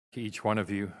Each one of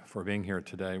you for being here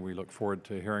today. We look forward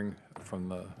to hearing from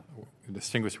the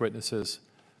distinguished witnesses,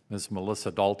 Ms. Melissa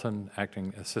Dalton,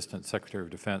 Acting Assistant Secretary of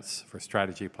Defense for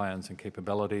Strategy, Plans, and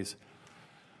Capabilities,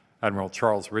 Admiral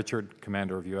Charles Richard,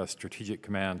 Commander of U.S. Strategic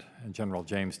Command, and General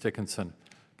James Dickinson,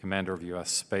 Commander of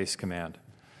U.S. Space Command.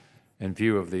 In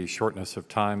view of the shortness of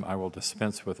time, I will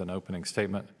dispense with an opening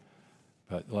statement,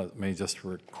 but let me just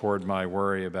record my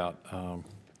worry about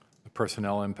the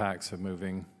personnel impacts of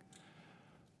moving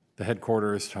the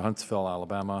headquarters to Huntsville,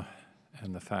 Alabama,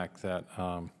 and the fact that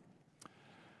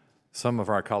some of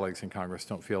our colleagues in Congress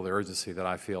don't feel the urgency that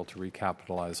I feel to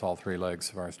recapitalize all three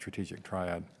legs of our strategic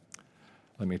triad.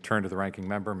 Let me turn to the ranking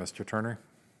member, Mr. Turner.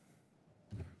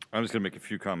 I'm just going to make a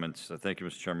few comments. Thank you,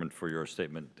 Mr. Chairman, for your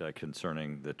statement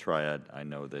concerning the triad. I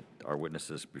know that our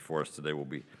witnesses before us today will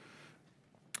be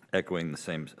echoing the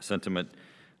same sentiment.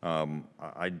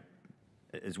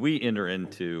 As we enter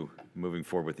into moving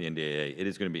forward with the NDAA, it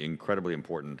is going to be incredibly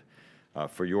important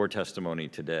for your testimony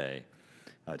today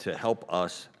to help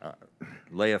us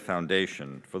lay a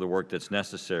foundation for the work that's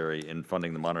necessary in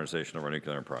funding the modernization of our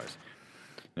nuclear enterprise.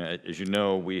 Now, as you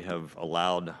know, we have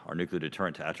allowed our nuclear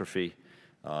deterrent to atrophy.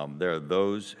 There are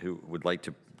those who would like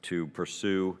to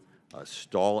pursue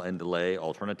stall and delay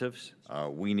alternatives.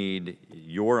 We need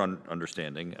your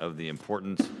understanding of the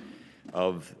importance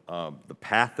of the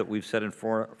path that we've set in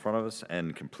front of us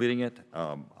and completing it.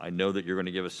 I know that you're going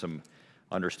to give us some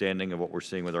understanding of what we're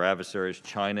seeing with our adversaries.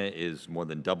 China is more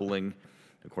than doubling,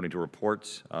 according to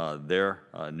reports, their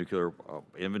nuclear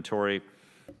inventory.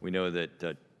 We know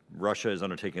that Russia is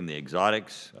undertaking the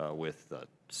exotics with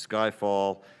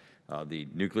Skyfall, the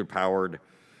nuclear-powered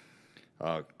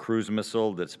cruise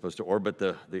missile that's supposed to orbit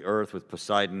the Earth, with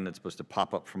Poseidon that's supposed to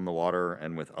pop up from the water,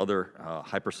 and with other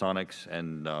hypersonics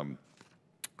and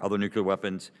other nuclear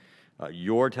weapons.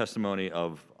 Your testimony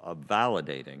of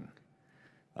validating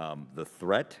the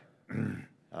threat,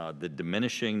 the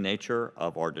diminishing nature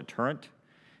of our deterrent,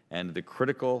 and the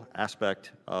critical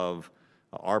aspect of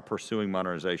our pursuing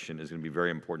modernization is going to be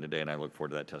very important today, and I look forward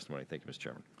to that testimony. Thank you, Mr.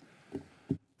 Chairman.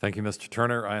 Thank you, Mr.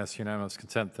 Turner. I ask unanimous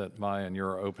consent that my and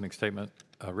your opening statement,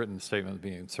 written statement,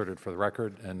 be inserted for the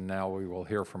record. And now we will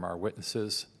hear from our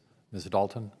witnesses. Ms.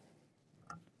 Dalton.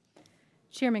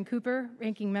 Chairman Cooper,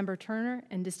 Ranking Member Turner,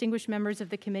 and distinguished members of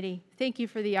the committee, thank you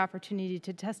for the opportunity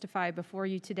to testify before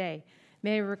you today.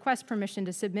 May I request permission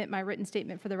to submit my written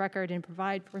statement for the record and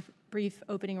provide brief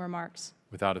opening remarks?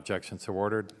 Without objection, so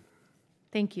ordered.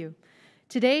 Thank you.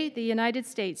 Today, the United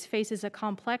States faces a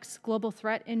complex global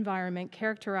threat environment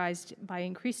characterized by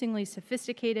increasingly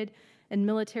sophisticated and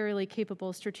militarily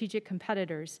capable strategic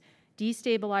competitors,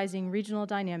 destabilizing regional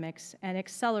dynamics and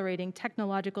accelerating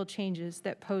technological changes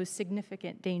that pose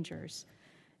significant dangers.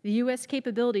 The U.S.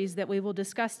 capabilities that we will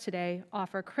discuss today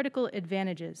offer critical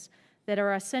advantages that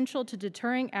are essential to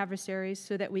deterring adversaries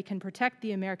so that we can protect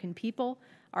the American people,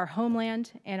 our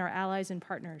homeland, and our allies and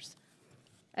partners.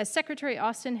 As Secretary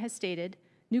Austin has stated,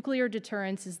 nuclear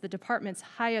deterrence is the department's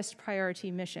highest priority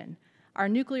mission. Our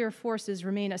nuclear forces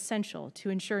remain essential to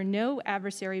ensure no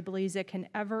adversary believes it can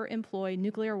ever employ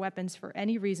nuclear weapons for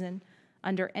any reason,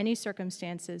 under any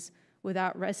circumstances,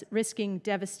 without risking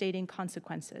devastating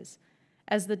consequences.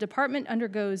 As the department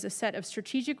undergoes a set of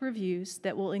strategic reviews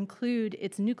that will include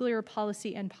its nuclear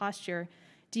policy and posture,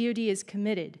 DoD is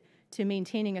committed to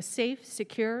maintaining a safe,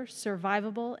 secure,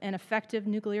 survivable, and effective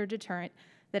nuclear deterrent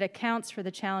that accounts for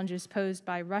the challenges posed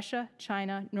by Russia,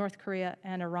 China, North Korea,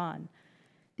 and Iran.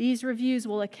 These reviews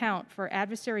will account for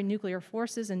adversary nuclear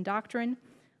forces and doctrine,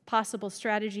 possible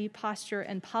strategy, posture,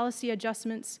 and policy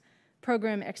adjustments,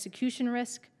 program execution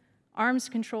risk, arms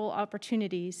control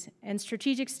opportunities, and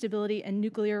strategic stability and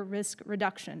nuclear risk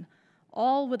reduction,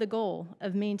 all with the goal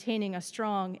of maintaining a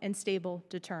strong and stable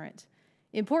deterrent.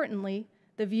 Importantly,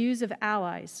 the views of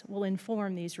allies will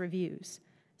inform these reviews.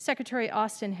 Secretary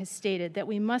Austin has stated that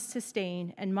we must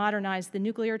sustain and modernize the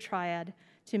nuclear triad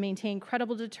to maintain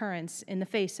credible deterrence in the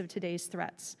face of today's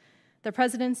threats. The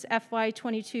President's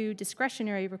FY22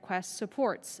 discretionary request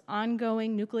supports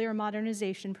ongoing nuclear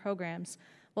modernization programs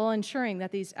while ensuring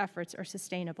that these efforts are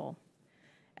sustainable.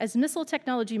 As missile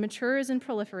technology matures and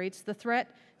proliferates, the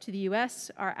threat to the U.S.,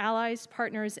 our allies,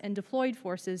 partners, and deployed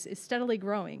forces is steadily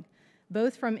growing,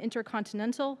 both from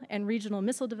intercontinental and regional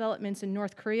missile developments in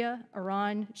North Korea,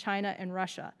 Iran, China, and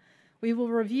Russia. We will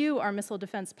review our missile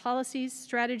defense policies,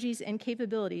 strategies, and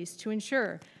capabilities to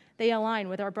ensure they align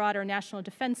with our broader national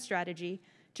defense strategy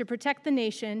to protect the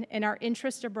nation and our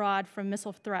interests abroad from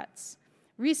missile threats.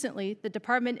 Recently, the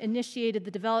Department initiated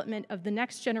the development of the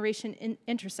Next Generation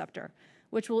Interceptor,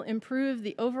 which will improve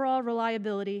the overall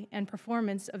reliability and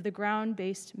performance of the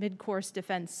ground-based mid-course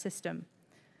defense system.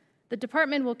 The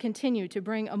Department will continue to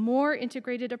bring a more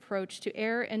integrated approach to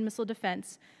air and missile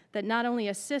defense that not only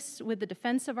assists with the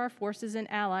defense of our forces and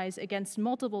allies against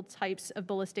multiple types of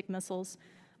ballistic missiles,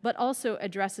 but also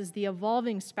addresses the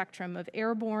evolving spectrum of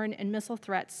airborne and missile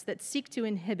threats that seek to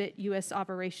inhibit U.S.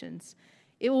 operations.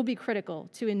 It will be critical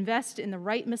to invest in the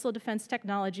right missile defense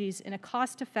technologies in a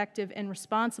cost-effective and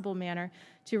responsible manner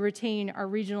to retain our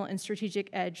regional and strategic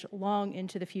edge long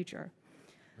into the future.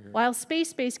 While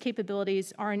space-based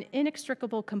capabilities are an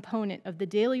inextricable component of the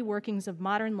daily workings of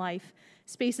modern life,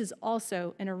 space is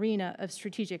also an arena of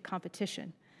strategic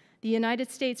competition. The United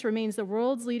States remains the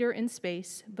world's leader in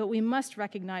space, but we must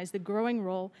recognize the growing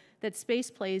role that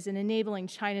space plays in enabling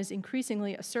China's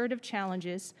increasingly assertive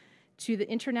challenges to the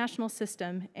international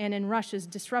system and in Russia's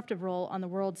disruptive role on the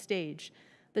world stage.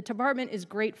 The Department is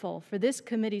grateful for this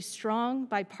committee's strong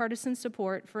bipartisan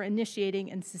support for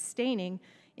initiating and sustaining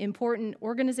important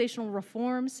organizational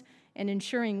reforms and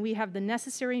ensuring we have the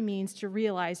necessary means to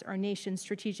realize our nation's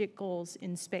strategic goals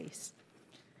in space.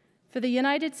 For the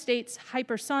United States,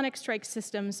 hypersonic strike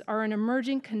systems are an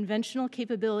emerging conventional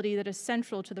capability that is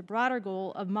central to the broader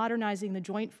goal of modernizing the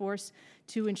joint force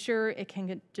to ensure it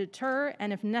can deter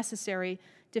and, if necessary,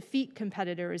 defeat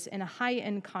competitors in a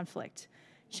high-end conflict.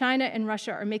 China and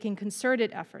Russia are making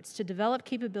concerted efforts to develop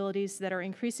capabilities that are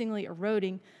increasingly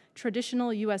eroding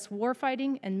traditional U.S.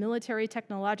 warfighting and military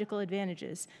technological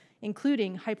advantages,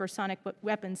 including hypersonic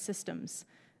weapons systems.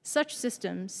 Such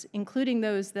systems, including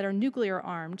those that are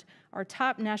nuclear-armed, are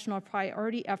top national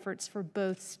priority efforts for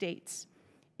both states.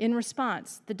 In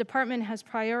response, the Department has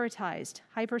prioritized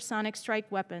hypersonic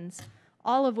strike weapons,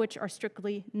 all of which are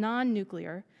strictly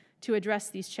non-nuclear, to address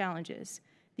these challenges.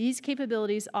 These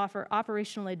capabilities offer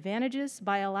operational advantages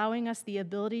by allowing us the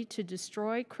ability to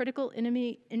destroy critical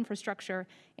enemy infrastructure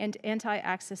and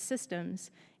anti-access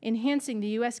systems, enhancing the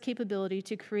U.S. capability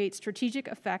to create strategic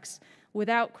effects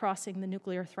without crossing the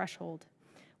nuclear threshold.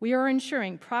 We are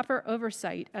ensuring proper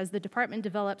oversight as the Department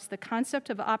develops the concept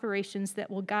of operations that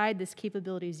will guide this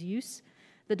capability's use.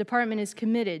 The Department is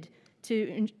committed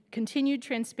to continued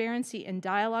transparency and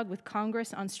dialogue with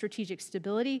Congress on strategic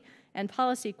stability and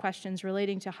policy questions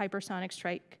relating to hypersonic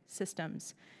strike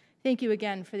systems. Thank you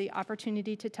again for the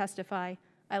opportunity to testify.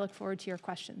 I look forward to your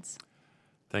questions.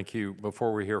 Thank you.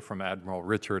 Before we hear from Admiral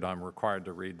Richard, I'm required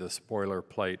to read this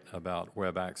boilerplate about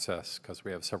web access because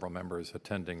we have several members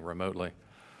attending remotely.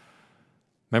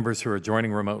 Members who are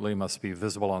joining remotely must be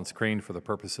visible on screen for the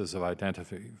purposes of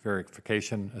identity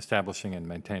verification, establishing and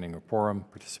maintaining a quorum,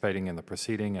 participating in the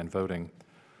proceeding, and voting.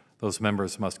 Those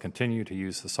members must continue to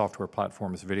use the software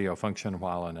platform's video function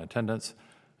while in attendance,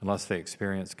 unless they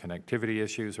experience connectivity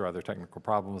issues or other technical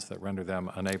problems that render them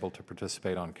unable to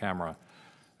participate on camera.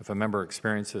 If a member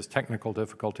experiences technical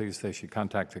difficulties, they should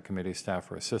contact the committee staff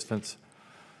for assistance.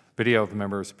 Video of the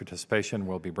members' participation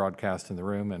will be broadcast in the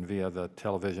room and via the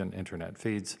television internet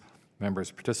feeds.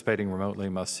 Members participating remotely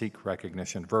must seek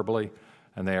recognition verbally,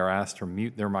 and they are asked to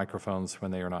mute their microphones when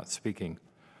they are not speaking.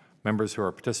 Members who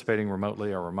are participating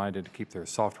remotely are reminded to keep their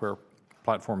software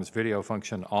platform's video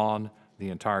function on the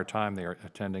entire time they are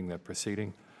attending the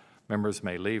proceeding. Members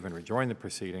may leave and rejoin the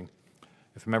proceeding.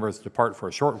 If members depart for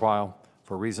a short while,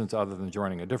 for reasons other than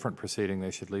joining a different proceeding,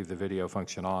 they should leave the video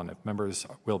function on. If members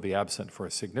will be absent for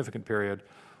a significant period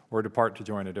or depart to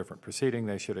join a different proceeding,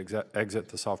 they should exit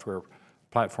the software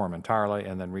platform entirely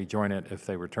and then rejoin it if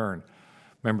they return.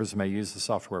 Members may use the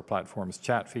software platform's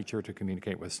chat feature to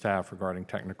communicate with staff regarding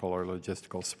technical or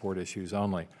logistical support issues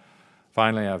only.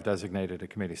 Finally, I've designated a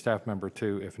committee staff member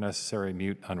to, if necessary,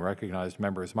 mute unrecognized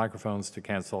members' microphones to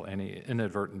cancel any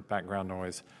inadvertent background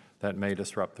noise that may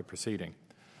disrupt the proceeding.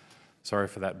 Sorry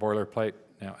for that boilerplate.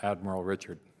 Now, Admiral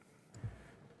Richard.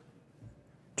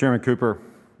 Chairman Cooper,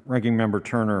 Ranking Member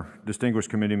Turner, distinguished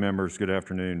committee members, good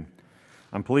afternoon.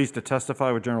 I'm pleased to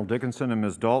testify with General Dickinson and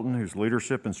Ms. Dalton, whose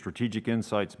leadership and strategic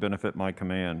insights benefit my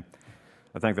command.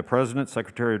 I thank the President,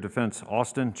 Secretary of Defense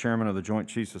Austin, Chairman of the Joint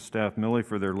Chiefs of Staff Milley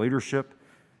for their leadership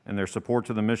and their support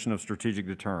to the mission of strategic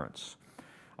deterrence.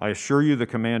 I assure you the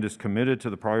command is committed to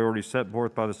the priorities set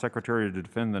forth by the Secretary to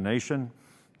defend the nation,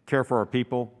 care for our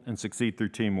people, and succeed through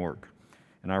teamwork.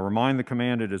 And I remind the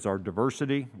command it is our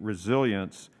diversity,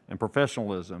 resilience, and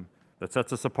professionalism that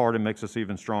sets us apart and makes us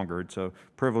even stronger. It's a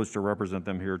privilege to represent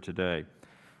them here today.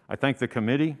 I thank the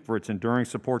committee for its enduring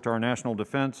support to our national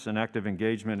defense and active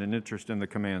engagement and interest in the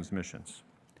command's missions.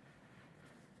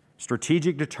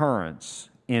 Strategic deterrence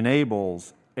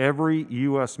enables every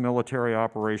U.S. military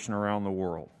operation around the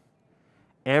world.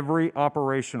 Every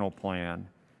operational plan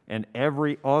and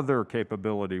every other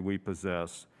capability we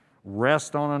possess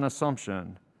rest on an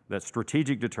assumption that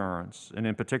strategic deterrence, and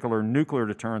in particular nuclear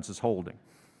deterrence, is holding.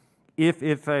 If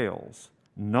it fails,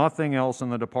 nothing else in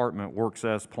the department works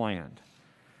as planned.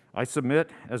 I submit,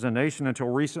 as a nation until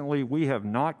recently, we have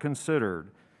not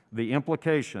considered the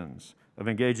implications of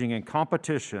engaging in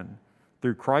competition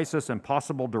through crisis and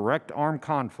possible direct armed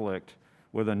conflict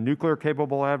with a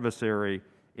nuclear-capable adversary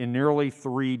in nearly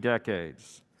 3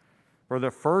 decades. For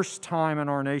the first time in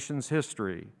our nation's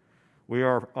history, we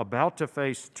are about to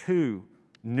face 2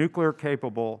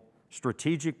 nuclear-capable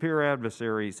strategic peer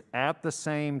adversaries at the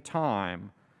same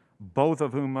time, both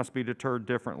of whom must be deterred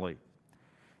differently.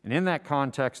 And in that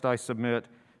context, I submit,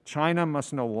 China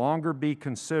must no longer be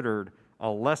considered a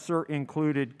lesser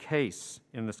included case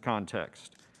in this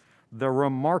context. The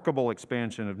remarkable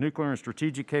expansion of nuclear and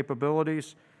strategic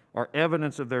capabilities are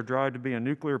evidence of their drive to be a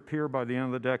nuclear peer by the end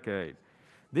of the decade.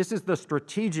 This is the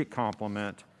strategic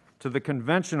complement to the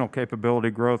conventional capability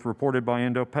growth reported by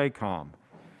INDOPACOM.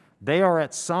 They are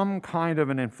at some kind of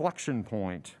an inflection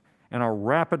point and are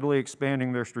rapidly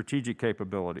expanding their strategic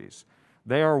capabilities.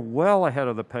 They are well ahead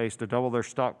of the pace to double their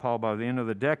stockpile by the end of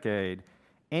the decade,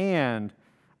 and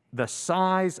the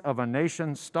size of a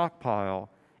nation's stockpile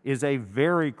is a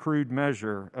very crude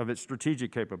measure of its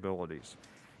strategic capabilities.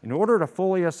 In order to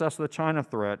fully assess the China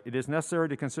threat, it is necessary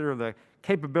to consider the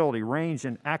capability, range,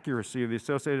 and accuracy of the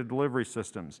associated delivery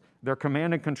systems, their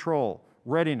command and control,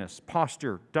 readiness,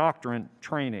 posture, doctrine,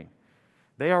 training.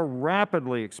 They are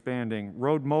rapidly expanding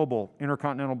road-mobile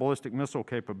intercontinental ballistic missile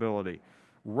capability,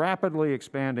 rapidly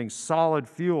expanding solid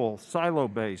fuel,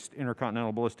 silo-based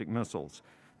intercontinental ballistic missiles,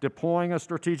 deploying a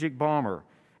strategic bomber,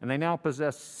 and they now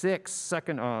possess 6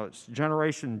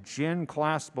 second-generation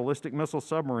Jin-class ballistic missile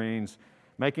submarines,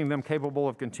 making them capable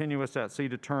of continuous at-sea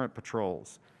deterrent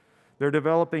patrols. They're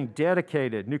developing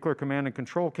dedicated nuclear command and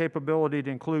control capability to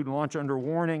include launch under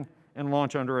warning and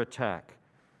launch under attack.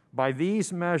 By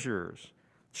these measures,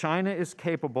 China is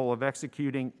capable of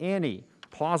executing any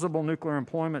plausible nuclear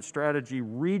employment strategy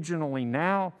regionally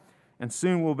now, and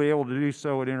soon will be able to do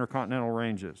so at intercontinental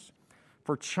ranges.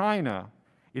 For China,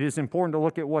 it is important to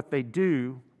look at what they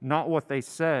do, not what they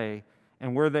say,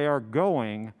 and where they are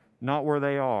going, not where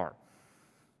they are.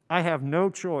 I have no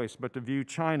choice but to view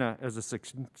China as a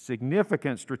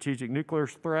significant strategic nuclear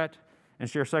threat and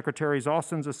share Secretary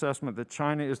Austin's assessment that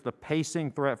China is the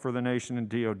pacing threat for the nation and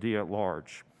DoD at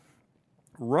large.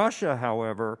 Russia,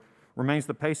 however, remains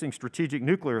the pacing strategic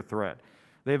nuclear threat.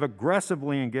 They've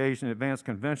aggressively engaged in advanced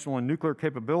conventional and nuclear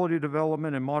capability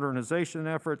development and modernization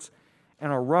efforts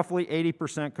and are roughly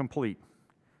 80% complete,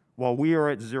 while we are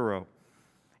at 0.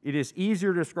 It is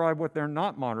easier to describe what they're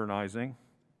not modernizing,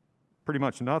 pretty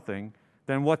much nothing,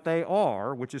 than what they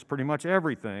are, which is pretty much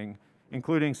everything,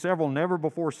 including several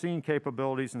never-before-seen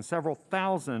capabilities and several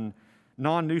thousand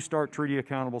non-New START treaty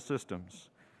accountable systems.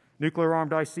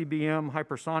 Nuclear-armed ICBM,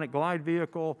 hypersonic glide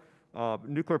vehicle,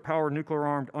 nuclear-powered,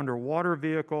 nuclear-armed underwater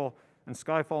vehicle, and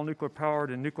Skyfall nuclear-powered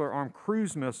and nuclear-armed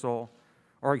cruise missile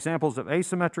are examples of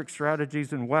asymmetric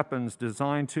strategies and weapons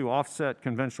designed to offset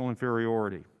conventional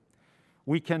inferiority.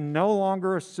 We can no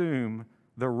longer assume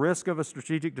the risk of a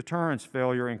strategic deterrence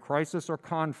failure in crisis or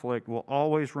conflict will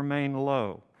always remain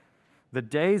low. The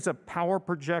days of power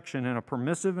projection in a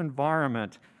permissive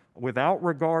environment without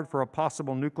regard for a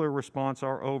possible nuclear response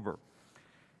are over.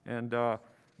 And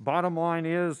bottom line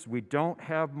is, we don't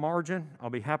have margin. I'll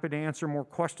be happy to answer more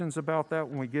questions about that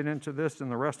when we get into this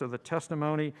and the rest of the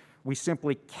testimony. We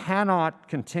simply cannot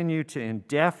continue to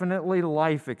indefinitely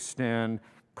life extend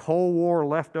Cold War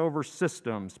leftover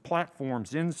systems,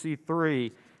 platforms,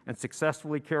 NC3, and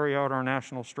successfully carry out our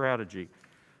national strategy.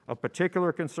 Of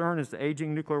particular concern is the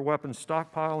aging nuclear weapons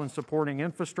stockpile and supporting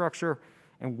infrastructure,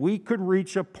 and we could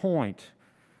reach a point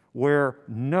where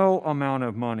no amount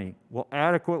of money will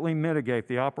adequately mitigate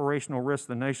the operational risks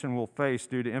the nation will face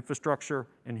due to infrastructure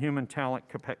and human talent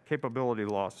capability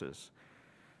losses.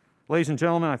 Ladies and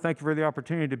gentlemen, I thank you for the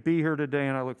opportunity to be here today,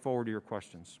 and I look forward to your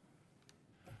questions.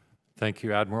 Thank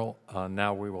you, Admiral.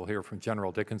 Now we will hear from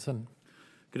General Dickinson.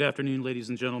 Good afternoon, ladies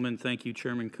and gentlemen. Thank you,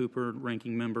 Chairman Cooper,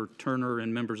 Ranking Member Turner,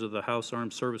 and members of the House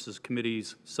Armed Services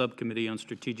Committee's Subcommittee on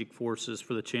Strategic Forces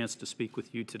for the chance to speak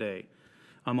with you today.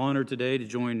 I'm honored today to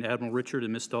join Admiral Richard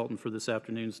and Ms. Dalton for this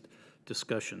afternoon's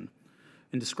discussion.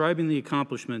 In describing the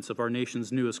accomplishments of our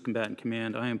nation's newest combatant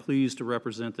command, I am pleased to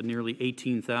represent the nearly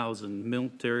 18,000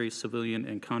 military, civilian,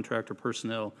 and contractor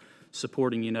personnel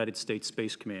supporting United States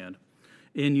Space Command.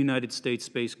 In United States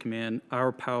Space Command,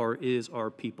 our power is our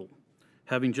people.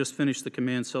 Having just finished the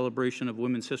command celebration of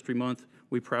Women's History Month,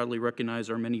 we proudly recognize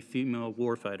our many female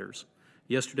warfighters.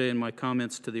 Yesterday, in my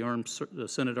comments to the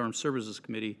Senate Armed Services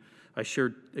Committee, I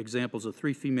shared examples of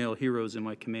 3 female heroes in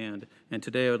my command, and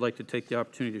today I would like to take the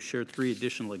opportunity to share 3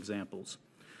 additional examples.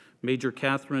 Major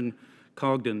Catherine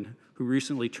Cogden, who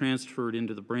recently transferred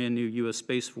into the brand new U.S.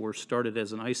 Space Force, started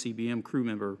as an ICBM crew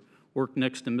member, worked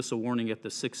next to missile warning at the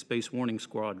 6th Space Warning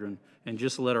Squadron, and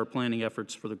just led our planning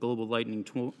efforts for the Global Lightning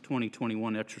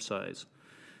 2021 exercise.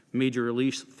 Major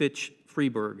Elise Fitch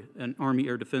Freeberg, an Army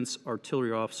Air Defense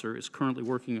Artillery officer, is currently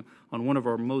working on one of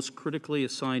our most critically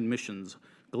assigned missions,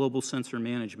 Global Sensor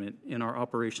Management, in our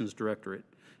Operations Directorate.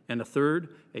 And a third,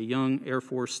 a young Air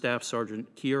Force Staff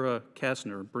Sergeant, Kiera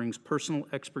Kastner, brings personal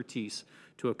expertise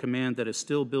to a command that is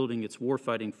still building its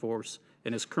warfighting force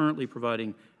and is currently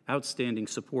providing outstanding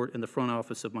support in the front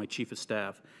office of my Chief of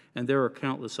Staff. And there are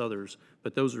countless others,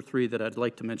 but those are three that I'd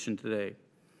like to mention today.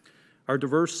 Our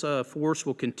diverse force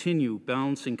will continue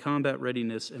balancing combat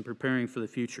readiness and preparing for the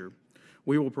future.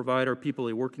 We will provide our people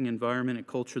a working environment and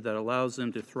culture that allows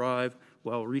them to thrive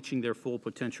while reaching their full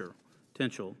potential.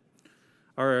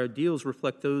 Our ideals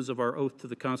reflect those of our oath to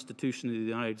the Constitution of the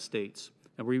United States,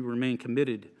 and we remain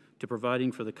committed to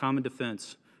providing for the common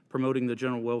defense, promoting the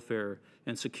general welfare,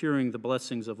 and securing the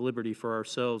blessings of liberty for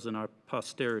ourselves and our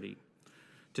posterity.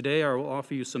 Today, I will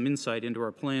offer you some insight into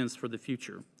our plans for the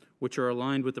future, which are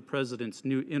aligned with the President's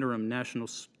new interim national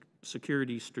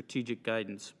security strategic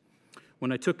guidance.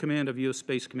 When I took command of U.S.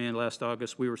 Space Command last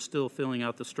August, we were still filling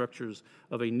out the structures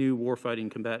of a new warfighting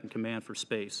combatant command for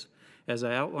space. As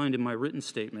I outlined in my written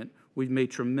statement, we've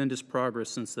made tremendous progress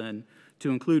since then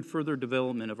to include further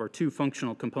development of our two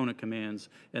functional component commands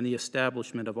and the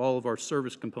establishment of all of our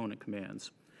service component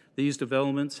commands. These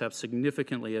developments have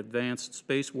significantly advanced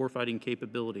space warfighting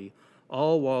capability,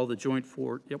 all while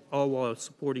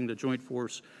supporting the joint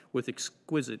force with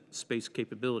exquisite space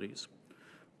capabilities.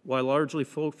 While largely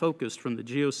focused from the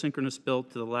geosynchronous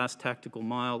belt to the last tactical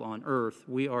mile on Earth,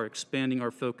 we are expanding our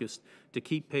focus to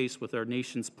keep pace with our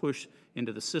nation's push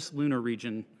into the cislunar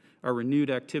region, our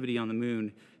renewed activity on the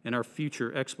Moon, and our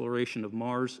future exploration of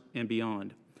Mars and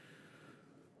beyond.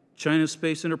 China's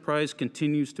space enterprise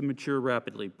continues to mature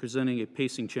rapidly, presenting a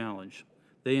pacing challenge.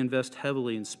 They invest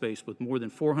heavily in space with more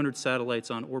than 400 satellites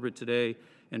on orbit today,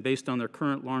 and based on their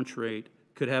current launch rate,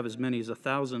 could have as many as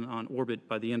 1,000 on orbit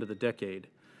by the end of the decade.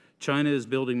 China is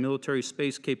building military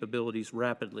space capabilities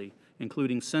rapidly,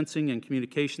 including sensing and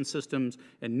communication systems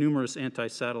and numerous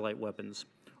anti-satellite weapons.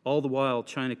 All the while,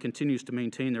 China continues to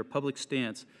maintain their public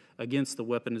stance against the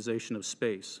weaponization of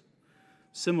space.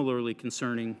 Similarly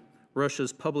concerning,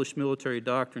 Russia's published military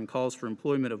doctrine calls for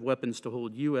employment of weapons to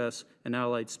hold U.S. and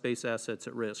allied space assets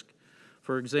at risk.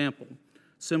 For example,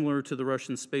 similar to the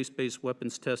Russian space-based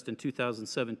weapons test in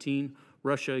 2017,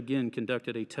 Russia again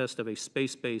conducted a test of a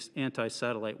space-based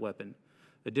anti-satellite weapon.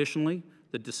 Additionally,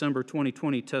 the December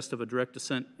 2020 test of a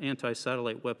direct-descent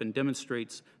anti-satellite weapon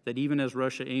demonstrates that even as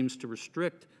Russia aims to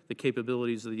restrict the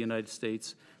capabilities of the United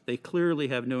States, they clearly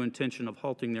have no intention of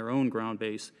halting their own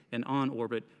ground-based and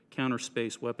on-orbit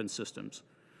counter-space weapon systems.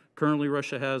 Currently,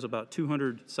 Russia has about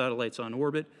 200 satellites on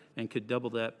orbit and could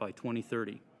double that by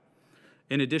 2030.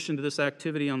 In addition to this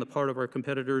activity on the part of our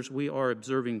competitors, we are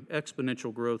observing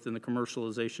exponential growth in the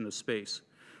commercialization of space.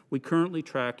 We currently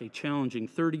track a challenging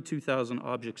 32,000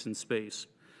 objects in space.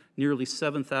 Nearly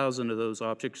 7,000 of those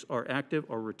objects are active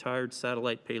or retired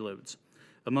satellite payloads.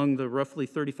 Among the roughly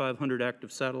 3,500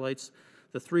 active satellites,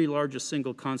 the three largest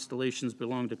single constellations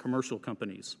belong to commercial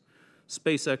companies: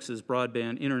 SpaceX's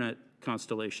broadband internet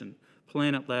constellation,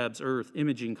 Planet Labs' Earth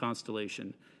imaging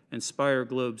constellation, and Spire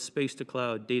Globe's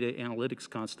space-to-cloud data analytics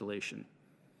constellation.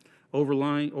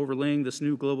 Overlaying this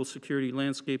new global security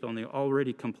landscape on the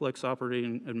already complex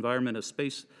operating environment of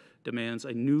space demands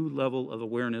a new level of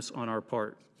awareness on our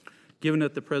part. Given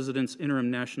that the President's interim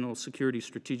national security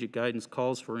strategic guidance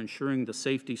calls for ensuring the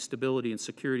safety, stability, and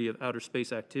security of outer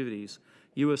space activities,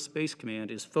 U.S. Space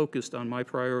Command is focused on my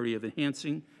priority of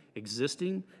enhancing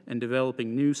existing and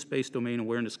developing new space domain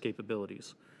awareness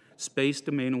capabilities. Space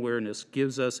domain awareness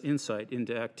gives us insight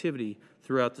into activity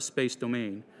throughout the space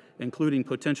domain, including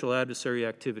potential adversary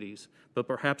activities, but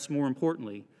perhaps more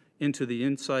importantly, into the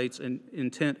insights and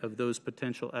intent of those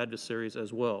potential adversaries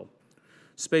as well.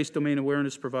 Space domain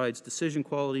awareness provides decision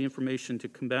quality information to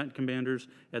combatant commanders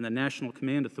and the National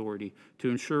Command Authority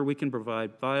to ensure we can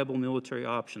provide viable military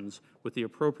options with the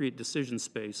appropriate decision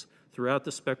space throughout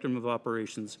the spectrum of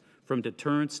operations, from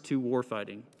deterrence to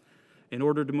warfighting. In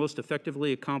order to most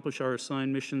effectively accomplish our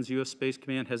assigned missions, U.S. Space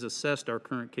Command has assessed our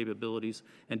current capabilities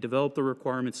and developed the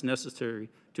requirements necessary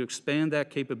to expand that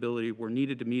capability where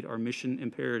needed to meet our mission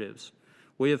imperatives.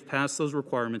 We have passed those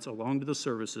requirements along to the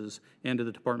services and to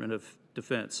the Department of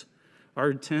Defense.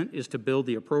 Our intent is to build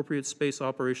the appropriate space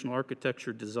operational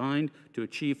architecture designed to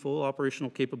achieve full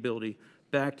operational capability,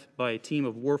 backed by a team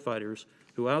of warfighters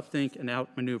who outthink and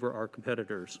outmaneuver our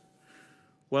competitors.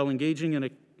 While engaging in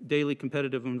daily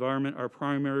competitive environment, our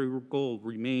primary goal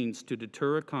remains to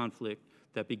deter a conflict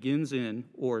that begins in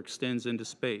or extends into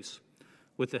space.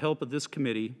 With the help of this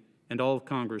committee and all of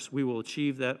Congress, we will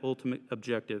achieve that ultimate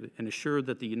objective and assure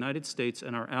that the United States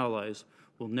and our allies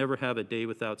will never have a day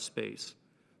without space.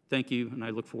 Thank you, and I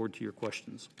look forward to your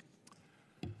questions.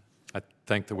 I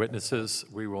thank the witnesses.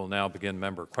 We will now begin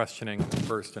member questioning,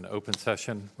 first in open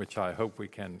session, which I hope we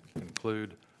can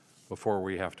conclude before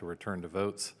we have to return to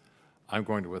votes. I'm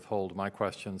going to withhold my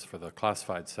questions for the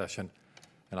classified session,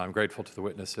 and I'm grateful to the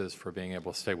witnesses for being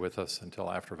able to stay with us until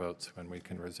after votes when we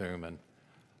can resume and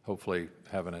hopefully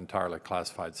have an entirely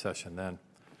classified session then.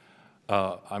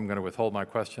 I'm going to withhold my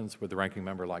questions. Would the ranking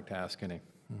member like to ask any?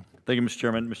 Thank you, Mr.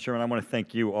 Chairman. Mr. Chairman, I want to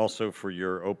thank you also for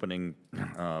your opening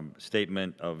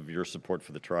statement of your support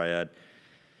for the triad.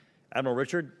 Admiral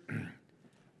Richard,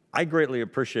 I greatly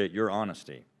appreciate your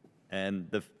honesty and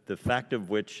the fact of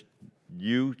which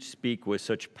you speak with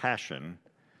such passion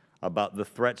about the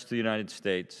threats to the United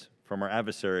States from our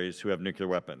adversaries who have nuclear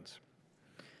weapons.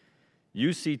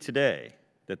 You see today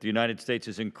that the United States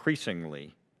is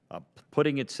increasingly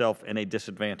putting itself in a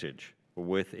disadvantage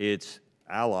with its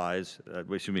allies,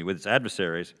 with its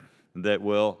adversaries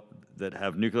that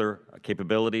have nuclear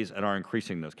capabilities and are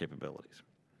increasing those capabilities.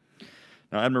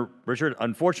 Now, Admiral Richard,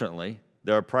 unfortunately,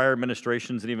 there are prior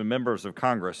administrations and even members of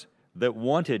Congress that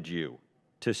wanted you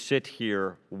to sit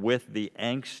here with the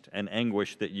angst and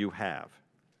anguish that you have.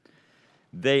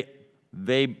 They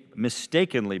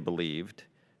mistakenly believed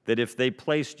that if they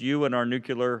placed you and our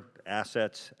nuclear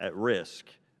assets at risk,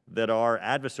 that our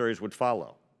adversaries would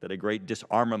follow, that a great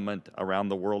disarmament around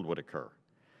the world would occur.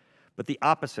 But the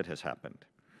opposite has happened.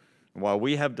 While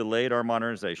we have delayed our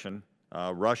modernization,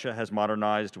 Russia has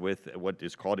modernized with what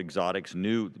is called exotics,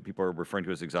 people are referring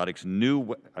to as exotics,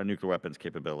 new nuclear weapons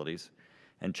capabilities.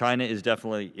 And China is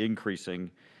definitely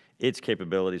increasing its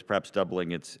capabilities, perhaps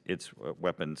doubling its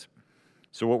weapons.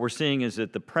 So what we're seeing is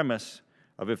that the premise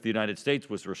of if the United States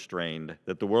was restrained,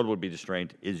 that the world would be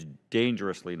restrained, is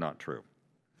dangerously not true.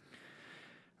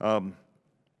 Admiral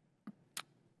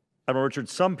Richard,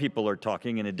 some people are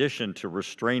talking, in addition to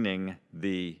restraining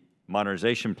the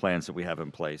modernization plans that we have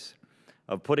in place,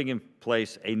 of putting in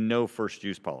place a no first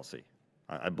use policy.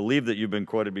 I believe that you've been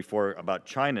quoted before about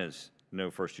China's no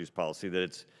first use policy, that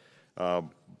it's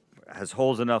has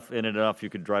holes enough in it enough you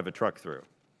could drive a truck through,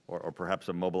 or perhaps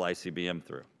a mobile ICBM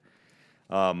through.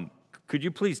 Could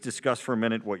you please discuss for a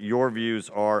minute what your views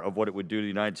are of what it would do to the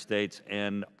United States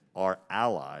and our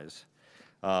allies,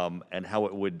 and how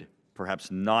it would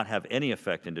perhaps not have any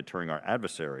effect in deterring our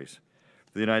adversaries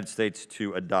for the United States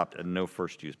to adopt a no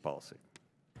first use policy?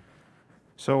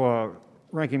 So,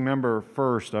 Ranking Member,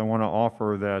 first, I want to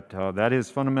offer that that is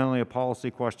fundamentally a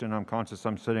policy question. I'm conscious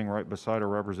I'm sitting right beside a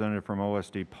representative from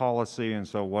OSD Policy, and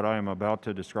so what I am about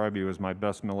to describe to you is my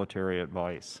best military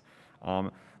advice.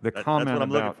 That's what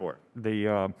I'm looking for.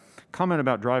 The comment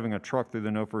about driving a truck through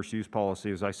the no first use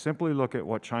policy is I simply look at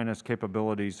what China's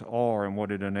capabilities are and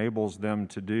what it enables them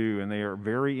to do, and they are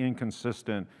very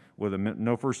inconsistent with a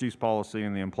no first use policy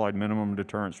and the implied minimum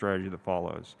deterrent strategy that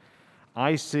follows.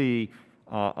 I see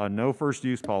a no first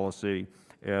use policy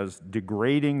as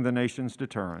degrading the nation's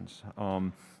deterrence.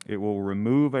 It will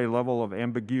remove a level of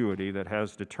ambiguity that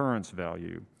has deterrence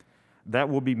value. That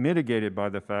will be mitigated by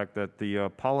the fact that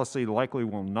the policy likely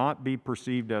will not be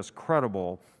perceived as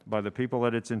credible by the people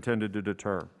that it's intended to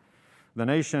deter. The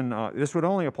nation, this would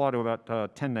only apply to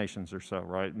about 10 nations or so,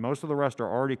 right? Most of the rest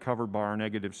are already covered by our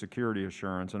negative security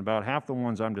assurance, and about half the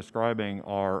ones I'm describing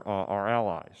are our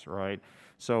allies, right?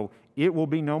 So it will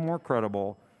be no more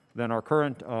credible than our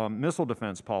current missile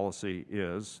defense policy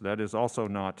is. That is also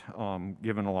not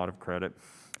given a lot of credit.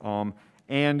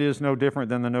 And is no different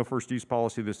than the no first use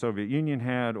policy the Soviet Union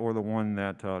had or the one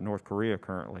that North Korea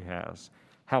currently has.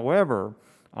 However,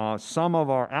 some of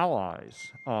our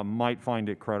allies might find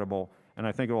it credible, and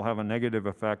I think it will have a negative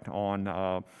effect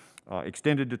on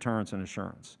extended deterrence and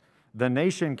assurance. The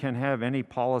nation can have any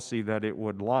policy that it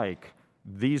would like.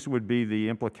 These would be the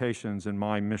implications in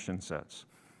my mission sets.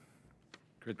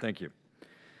 Good, thank you.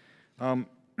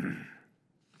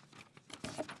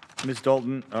 Ms.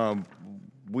 Dalton,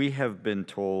 we have been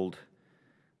told,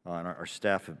 and our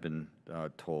staff have been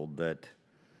told that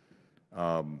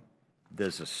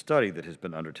there's a study that has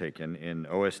been undertaken in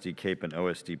OSD CAPE and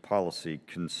OSD policy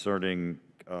concerning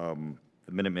the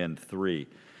Minuteman III.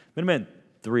 Minuteman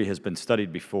III has been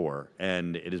studied before,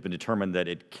 and it has been determined that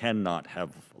it cannot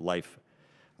have life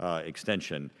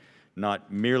extension,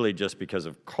 not merely just because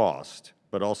of cost,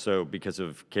 but also because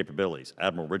of capabilities.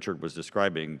 Admiral Richard was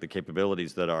describing the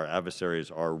capabilities that our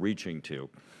adversaries are reaching to.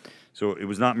 So it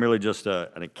was not merely just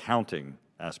an accounting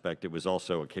aspect, it was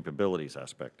also a capabilities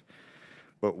aspect.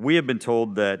 But we have been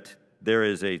told that there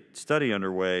is a study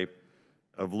underway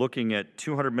of looking at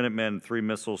 200 Minuteman III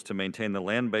missiles to maintain the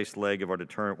land-based leg of our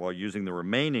deterrent while using the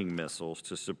remaining missiles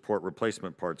to support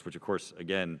replacement parts, which, of course,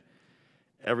 again,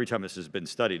 every time this has been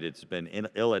studied, it's been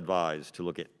ill-advised to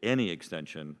look at any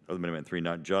extension of the Minuteman III,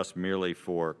 not just merely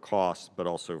for cost, but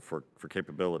also for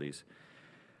capabilities.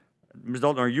 Ms.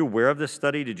 Dalton, are you aware of this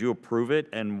study? Did you approve it?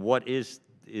 And what is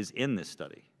in this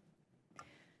study?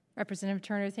 Representative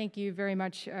Turner, thank you very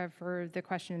much for the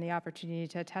question and the opportunity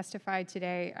to testify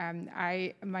today.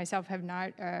 I myself have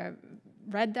not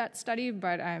read that study,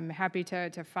 but I'm happy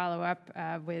to follow up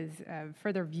with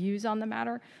further views on the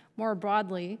matter. More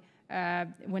broadly,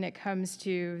 when it comes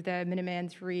to the Minuteman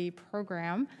III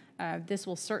program, this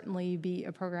will certainly be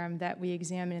a program that we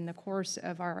examine in the course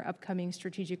of our upcoming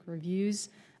strategic reviews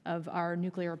of our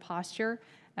nuclear posture.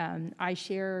 I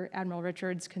share Admiral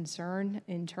Richard's concern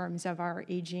in terms of our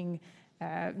aging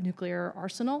nuclear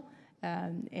arsenal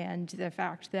and the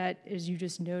fact that, as you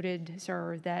just noted,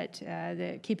 sir, that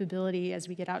the capability as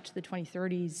we get out to the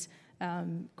 2030s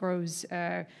grows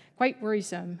quite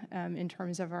worrisome in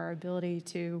terms of our ability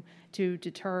to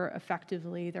deter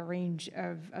effectively the range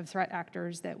of threat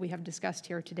actors that we have discussed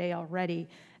here today already.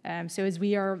 So as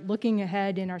we are looking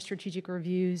ahead in our strategic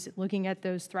reviews, looking at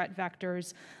those threat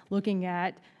vectors, looking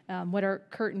at what our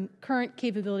current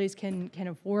capabilities can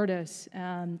afford us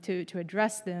to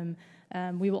address them,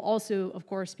 we will also, of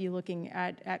course, be looking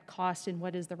at cost and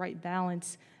what is the right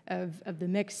balance of the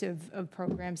mix of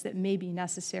programs that may be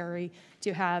necessary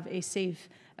to have a safe,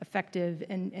 effective,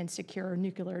 and secure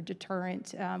nuclear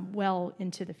deterrent well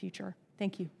into the future.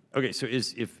 Thank you. Okay, so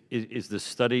is the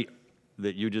study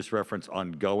that you just referenced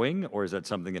ongoing, or is that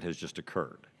something that has just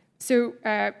occurred? So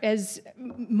as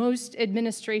most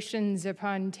administrations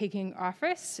upon taking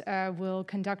office will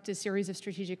conduct a series of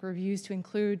strategic reviews to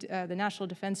include the National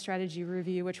Defense Strategy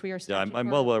Review, which we are studying. Yeah, I'm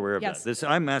well aware of that.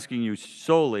 I'm asking you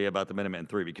solely about the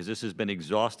Minuteman III because this has been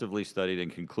exhaustively studied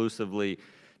and conclusively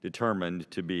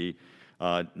determined to be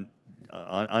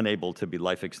unable to be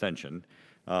life extension.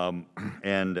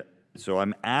 And so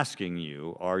I'm asking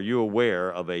you, are you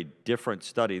aware of a different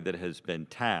study that has been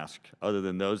tasked other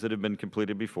than those that have been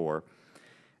completed before?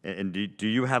 And do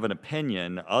you have an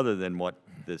opinion other than what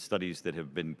the studies that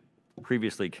have been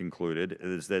previously concluded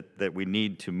is that we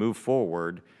need to move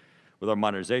forward with our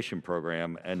modernization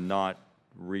program and not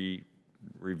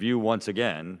review once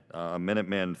again a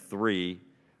Minuteman III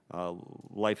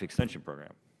life extension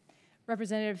program?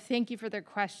 Representative, thank you for the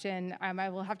question. I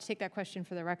will have to take that question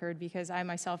for the record because I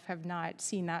myself have not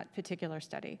seen that particular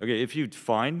study. Okay, if you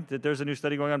find that there's a new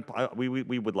study going on, we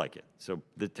would like it. So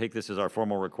take this as our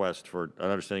formal request for an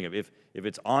understanding of if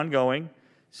it's ongoing,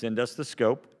 send us the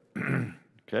scope,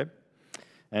 okay?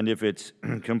 And if it's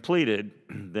completed,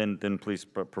 then please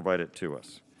provide it to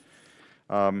us.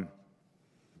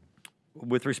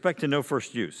 With respect to no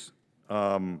first use,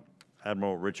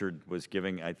 Admiral Richard was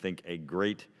giving, I think, a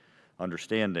great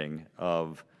understanding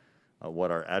of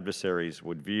what our adversaries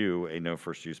would view a no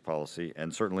first use policy,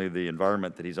 and certainly the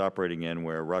environment that he's operating in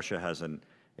where Russia has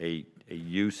a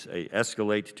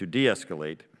escalate to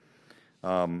de-escalate.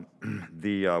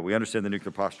 We understand the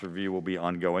nuclear posture review will be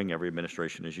ongoing. Every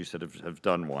administration, as you said, have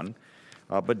done one.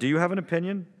 But do you have an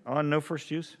opinion on no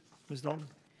first use, Ms. Dalton?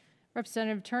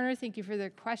 Representative Turner, thank you for the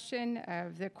question.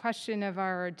 The question of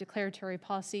our declaratory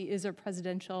policy is a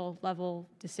presidential level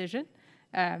decision.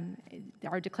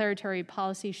 Our declaratory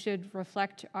policy should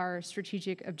reflect our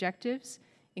strategic objectives,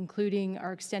 including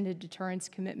our extended deterrence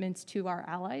commitments to our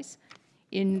allies.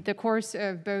 In the course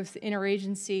of both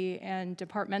interagency and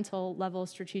departmental level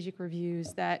strategic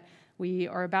reviews that we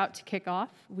are about to kick off,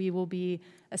 we will be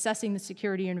assessing the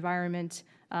security environment,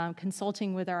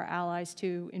 consulting with our allies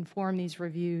to inform these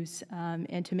reviews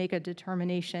and to make a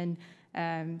determination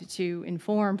to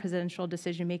inform presidential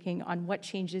decision-making on what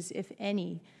changes, if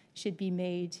any, should be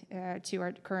made to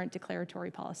our current declaratory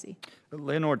policy.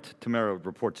 Leonore Tamara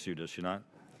reports to you, does she not?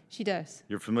 She does.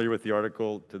 You're familiar with the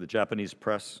article to the Japanese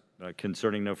press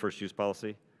concerning no first use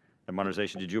policy and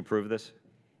modernization. Did you approve this?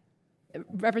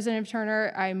 Representative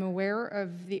Turner, I'm aware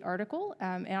of the article,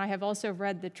 and I have also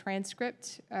read the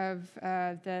transcript of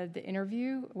the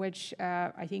interview, which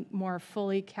I think more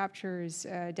fully captures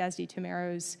Dasdi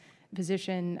Tamaro's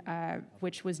position,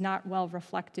 which was not well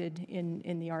reflected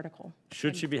in the article.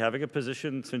 Should she be having a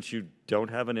position since you don't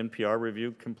have an NPR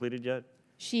review completed yet?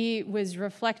 She was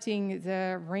reflecting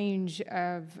the range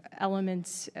of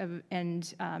elements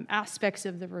and aspects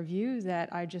of the review that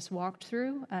I just walked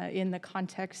through in the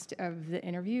context of the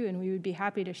interview, and we would be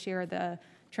happy to share the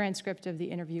transcript of the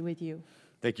interview with you.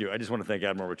 Thank you. I just want to thank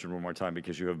Admiral Richard one more time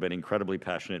because you have been incredibly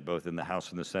passionate both in the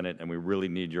House and the Senate, and we really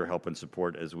need your help and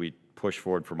support as we push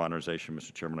forward for modernization.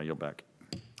 Mr. Chairman, I yield back.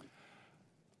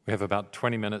 We have about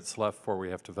 20 minutes left before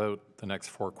we have to vote. The next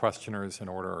 4 questioners in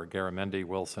order are Garamendi,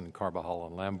 Wilson, Carbajal,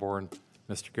 and Lamborn.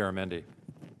 Mr. Garamendi.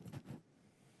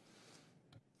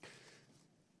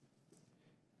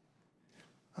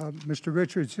 Mr.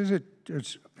 Richards,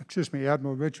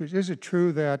 Admiral Richards, is it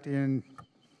true that in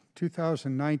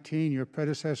 2019 your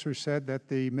predecessor said that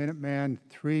the Minuteman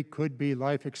III could be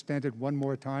life extended one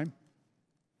more time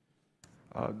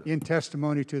in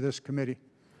testimony to this committee?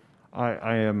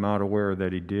 I am not aware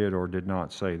that he did or did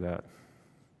not say that.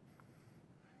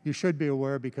 You should be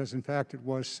aware because, in fact, it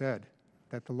was said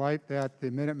that the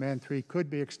Minuteman III could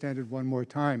be extended one more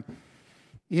time.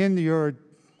 In your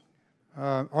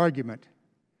argument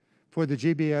for the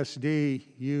GBSD,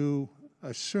 you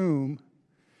assume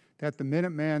that the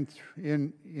Minuteman,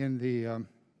 in the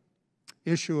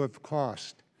issue of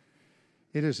cost,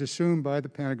 it is assumed by the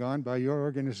Pentagon, by your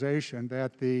organization,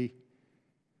 that the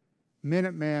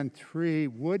Minuteman III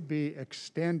would be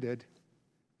extended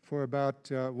for about,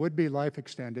 would be life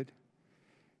extended,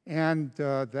 and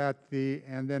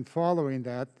and then following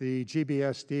that, the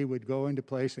GBSD would go into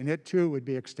place, and it too would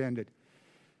be extended.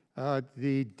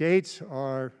 The dates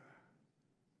are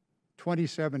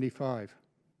 2075.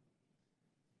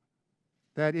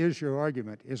 That is your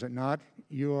argument, is it not?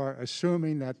 You are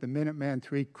assuming that the Minuteman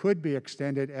III could be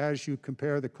extended as you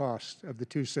compare the costs of the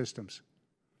two systems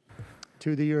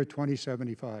to the year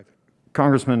 2075.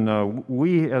 Congressman,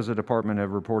 we as a department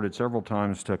have reported several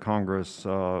times to Congress,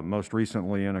 most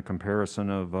recently in a comparison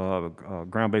of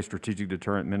ground-based strategic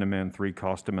deterrent Minuteman III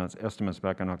cost estimates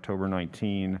back in October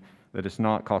 19, that it's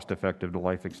not cost-effective to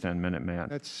life extend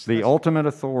Minuteman. The ultimate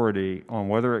authority on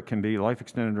whether it can be life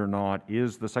extended or not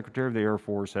is the Secretary of the Air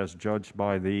Force as judged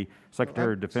by the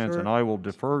Secretary of Defense, and I will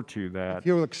defer to that. If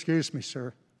you'll excuse me,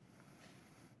 sir.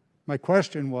 My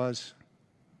question was,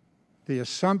 the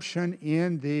assumption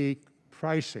in the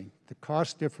pricing, the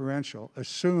cost differential,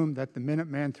 assumed that the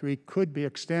Minuteman III could be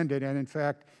extended, and in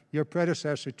fact, your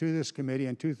predecessor to this committee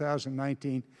in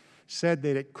 2019 said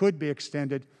that it could be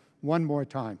extended one more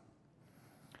time.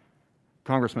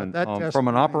 Congressman, from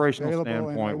an operational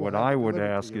standpoint, what I would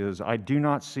ask is I do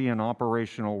not see an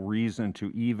operational reason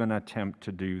to even attempt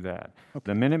to do that.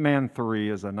 Okay. The Minuteman III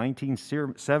is a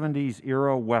 1970s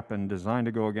era weapon designed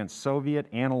to go against Soviet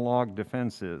analog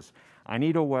defenses. I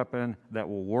need a weapon that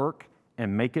will work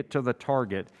and make it to the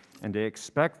target, and to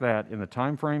expect that in the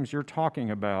time frames you're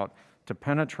talking about to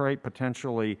penetrate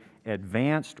potentially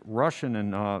advanced Russian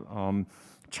and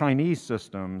Chinese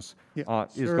systems is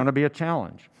going to be a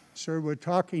challenge. Sir, we're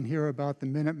talking here about the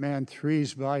Minuteman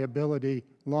III's viability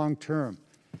long term.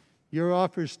 Your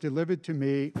office delivered to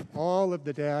me all of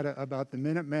the data about the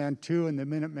Minuteman II and the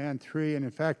Minuteman III, and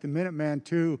in fact, the Minuteman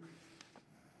II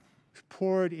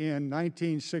poured in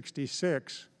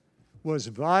 1966 was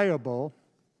viable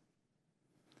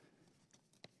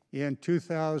in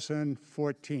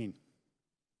 2014.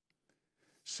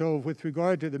 So with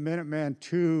regard to the Minuteman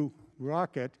II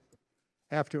rocket,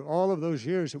 after all of those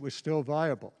years, it was still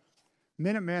viable.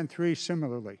 Minuteman III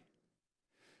similarly.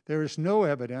 There is no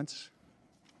evidence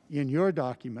in your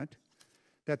document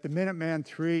that the Minuteman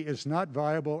III is not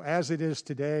viable as it is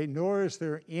today, nor is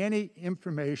there any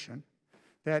information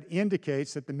that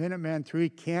indicates that the Minuteman III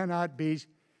cannot be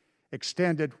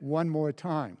extended one more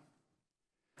time.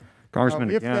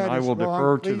 Congressman, again, I will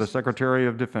defer to the Secretary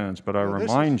of Defense, but I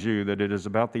remind you that it is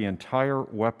about the entire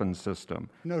weapon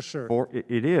system. No, sir.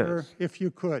 It is. Sir, if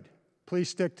you could, please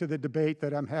stick to the debate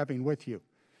that I'm having with you,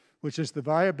 which is the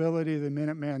viability of the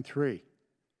Minuteman III.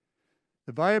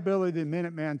 The viability of the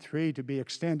Minuteman III to be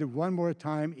extended one more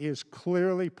time is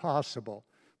clearly possible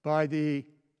by the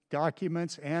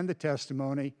documents and the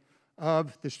testimony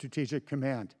of the Strategic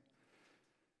Command.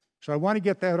 So I want to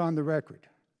get that on the record.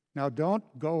 Now, don't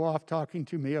go off talking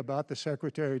to me about the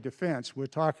Secretary of Defense. We're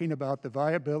talking about the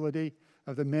viability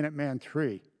of the Minuteman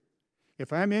III.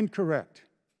 If I'm incorrect,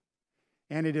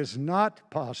 and it is not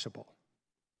possible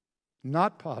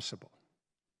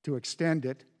to extend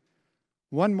it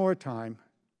one more time,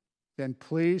 then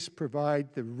please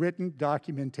provide the written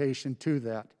documentation to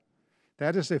that.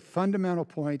 That is a fundamental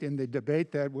point in the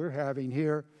debate that we're having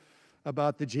here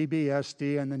about the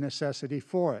GBSD and the necessity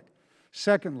for it.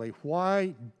 Secondly,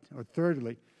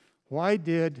 thirdly, why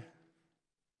did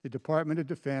the Department of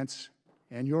Defense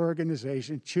and your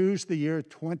organization choose the year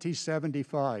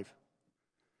 2075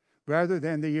 rather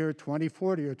than the year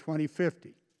 2040 or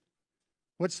 2050?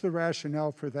 What's the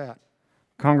rationale for that?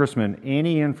 Congressman,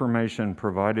 any information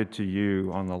provided to you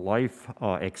on the life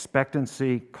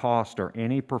expectancy, cost, or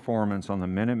any performance on the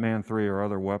Minuteman III or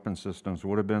other weapon systems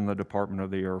would have been the Department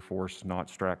of the Air Force, not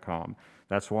STRATCOM.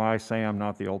 That's why I say I'm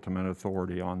not the ultimate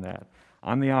authority on that.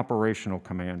 I'm the operational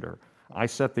commander. I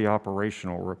set the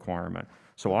operational requirement.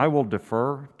 So I will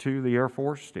defer to the Air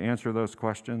Force to answer those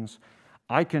questions.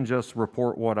 I can just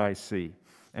report what I see.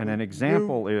 And an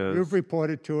example is... You've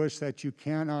reported to us that you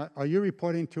cannot... Are you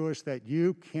reporting to us that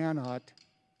you cannot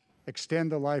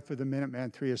extend the life of the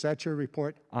Minuteman III? Is that your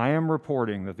report? I am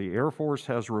reporting that the Air Force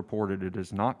has reported it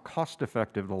is not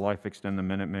cost-effective to life extend the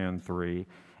Minuteman III.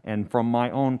 And from my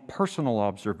own personal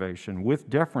observation, with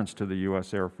deference to the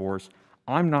U.S. Air Force,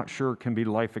 I'm not sure it can be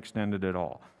life extended at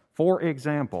all. For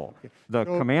example, the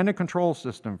command and control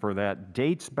system for that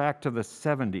dates back to the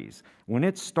 70s. When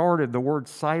it started, the word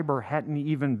cyber hadn't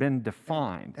even been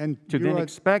defined. And to then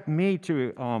expect me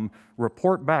to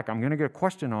report back, I'm going to get a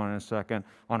question on in a second,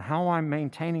 on how I'm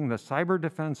maintaining the cyber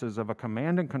defenses of a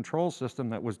command and control system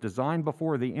that was designed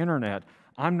before the internet,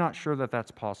 I'm not sure that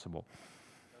that's possible.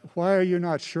 Why are you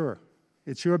not sure?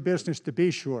 It's your business to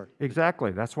be sure. Exactly.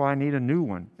 That's why I need a new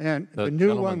one. And the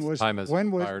new one was,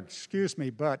 when was, excuse me,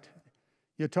 but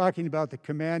you're talking about the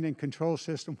command and control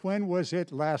system. When was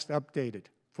it last updated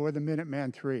for the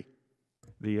Minuteman III?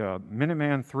 The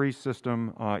Minuteman III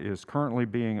system is currently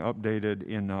being updated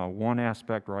in one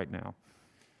aspect right now.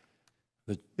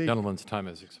 The gentleman's time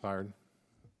has expired.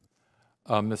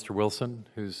 Mr. Wilson,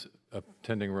 who's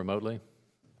attending remotely.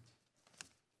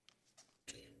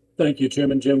 Thank you,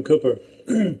 Chairman Jim Cooper.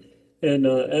 And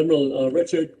Admiral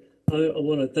Richard, I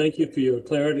want to thank you for your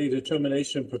clarity,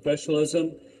 determination, and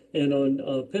professionalism. And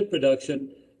on pit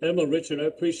production, Admiral Richard, I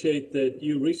appreciate that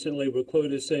you recently were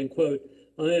quoted saying, quote,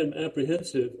 "I am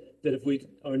apprehensive that if we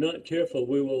are not careful,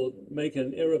 we will make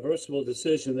an irreversible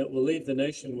decision that will leave the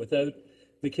nation without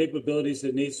the capabilities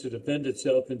it needs to defend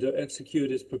itself and to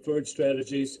execute its preferred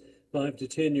strategies 5 to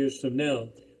 10 years from now,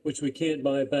 which we can't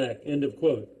buy back," end of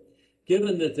quote.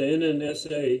 Given that the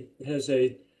NNSA has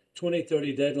a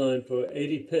 2030 deadline for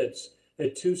 80 pits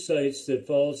at 2 sites that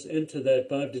falls into that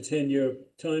 5 to 10 year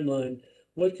timeline,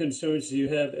 what concerns do you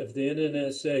have if the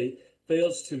NNSA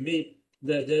fails to meet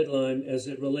that deadline as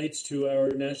it relates to our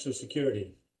national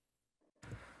security?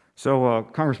 So,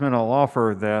 Congressman, I'll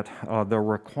offer that the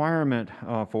requirement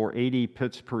for 80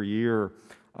 pits per year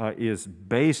is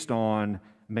based on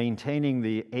maintaining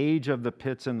the age of the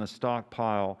pits in the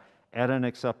stockpile at an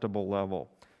acceptable level.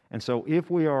 And so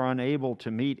if we are unable to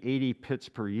meet 80 pits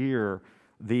per year,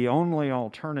 the only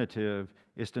alternative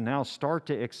is to now start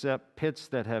to accept pits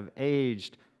that have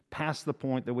aged past the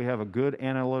point that we have a good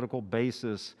analytical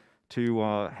basis to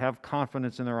have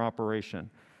confidence in their operation.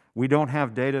 We don't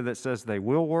have data that says they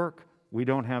will work. We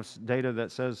don't have data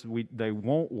that says they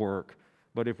won't work.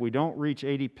 But if we don't reach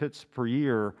 80 pits per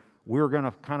year, we're going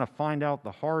to kind of find out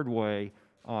the hard way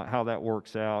how that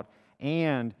works out.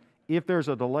 And if there's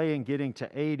a delay in getting to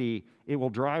 80, it will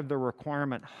drive the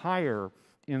requirement higher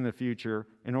in the future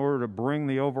in order to bring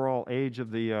the overall age of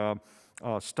the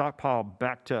stockpile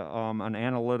back to an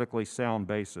analytically sound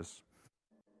basis.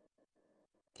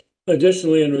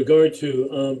 Additionally, in regard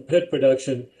to pit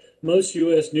production, most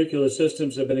U.S. nuclear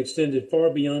systems have been extended far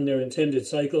beyond their intended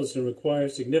cycles and require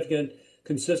significant,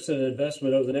 consistent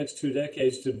investment over the next 2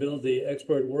 decades to build the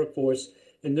expert workforce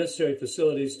and necessary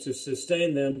facilities to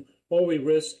sustain them, or we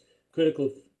risk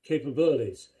critical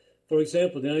capabilities. For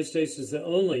example, the United States is the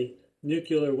only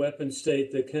nuclear weapon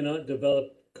state that cannot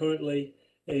develop currently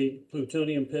a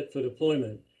plutonium pit for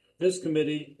deployment. This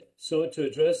committee sought to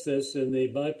address this in the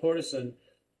bipartisan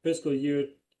fiscal year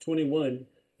 21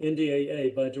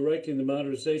 NDAA by directing the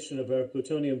modernization of our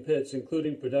plutonium pits,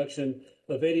 including production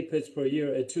of 80 pits per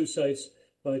year at 2 sites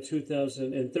by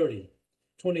 2030.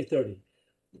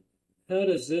 How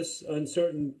does this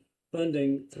uncertain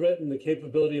funding threaten the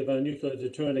capability of our nuclear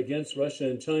deterrent against Russia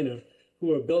and China,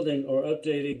 who are building or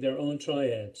updating their own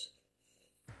triads?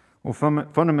 Well,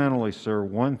 fundamentally, sir,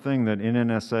 one thing that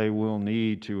NNSA will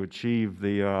need to achieve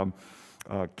the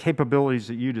capabilities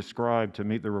that you described to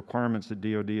meet the requirements that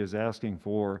DoD is asking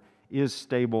for is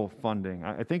stable funding.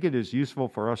 I think it is useful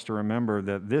for us to remember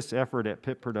that this effort at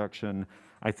pit production,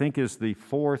 I think, is the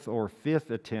 4th or 5th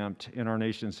attempt in our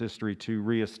nation's history to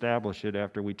reestablish it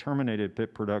after we terminated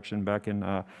pit production back in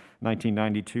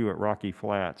 1992 at Rocky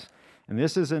Flats. And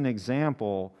this is an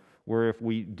example where if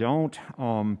we don't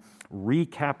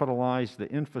recapitalize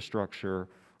the infrastructure,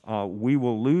 we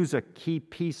will lose a key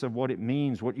piece of what it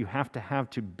means, what you have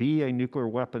to be a nuclear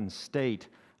weapons state,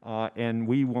 and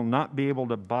we will not be able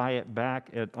to buy it back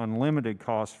at unlimited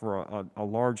cost for a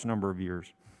large number of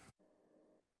years.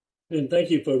 And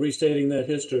thank you for restating that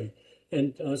history.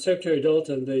 And Secretary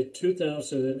Dalton, the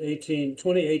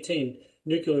 2018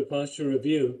 Nuclear Posture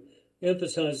Review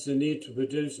emphasizes the need to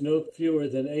produce no fewer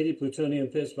than 80 plutonium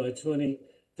pits by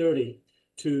 2030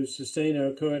 to sustain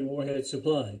our current warhead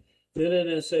supply. The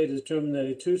NNSA determined that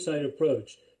a two-site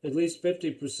approach, at least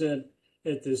 50%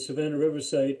 at the Savannah River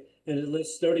site and at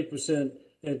least 30%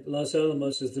 at Los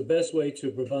Alamos, is the best way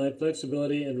to provide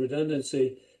flexibility and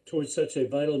redundancy towards such a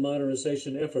vital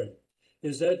modernization effort.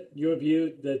 Is that your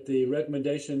view, that the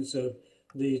recommendations of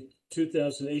the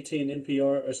 2018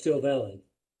 NPR are still valid?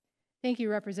 Thank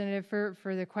you, Representative,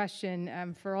 for the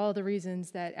question. For all the reasons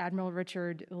that Admiral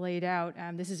Richard laid out,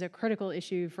 this is a critical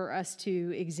issue for us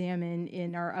to examine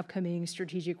in our upcoming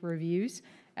strategic reviews.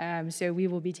 So we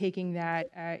will be taking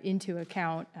that into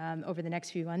account over the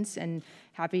next few months, and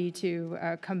happy to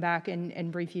come back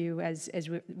and brief you as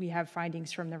we have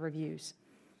findings from the reviews.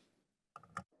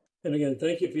 And again,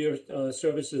 thank you for your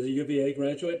service as a UVA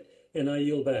graduate, and I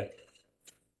yield back.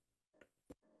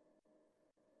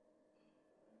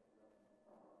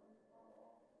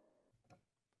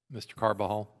 Mr.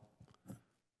 Carbajal.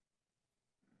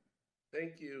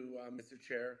 Thank you, Mr.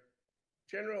 Chair.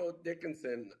 General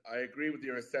Dickinson, I agree with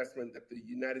your assessment that the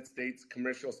United States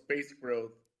commercial space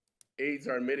growth aids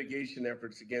our mitigation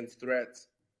efforts against threats.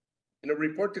 In a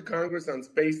report to Congress on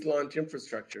space launch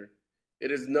infrastructure,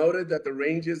 it is noted that the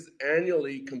ranges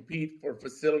annually compete for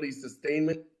facility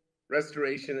sustainment,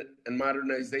 restoration, and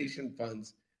modernization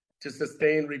funds to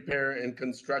sustain, repair, and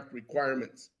construct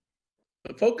requirements.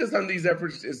 The focus on these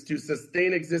efforts is to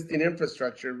sustain existing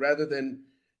infrastructure rather than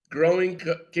growing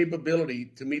capability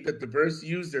to meet the diverse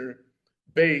user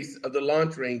base of the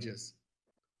launch ranges.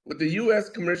 With the U.S.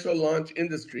 commercial launch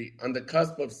industry on the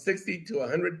cusp of 60 to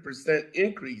 100%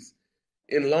 increase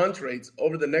in launch rates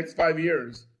over the next 5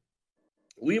 years,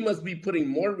 we must be putting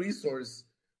more resources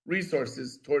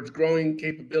towards growing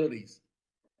capabilities.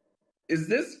 Is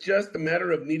this just a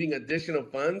matter of needing additional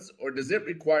funds, or does it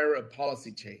require a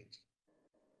policy change?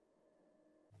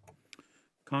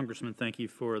 Congressman, thank you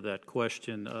for that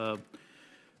question.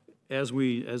 As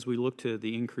we look to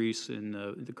the increase in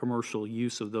the commercial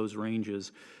use of those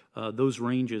ranges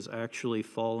actually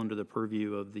fall under the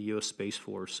purview of the U.S. Space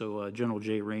Force. So General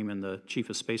J. Raymond, the Chief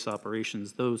of Space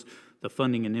Operations, the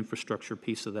funding and infrastructure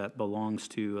piece of that belongs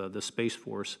to the Space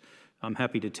Force. I'm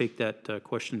happy to take that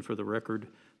question for the record,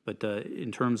 but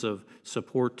in terms of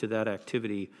support to that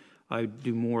activity, I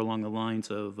do more along the lines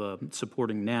of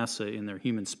supporting NASA in their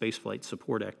human spaceflight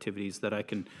support activities that I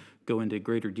can go into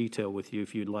greater detail with you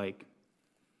if you'd like.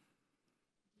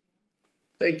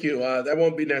 Thank you. That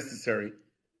won't be necessary.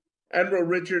 Admiral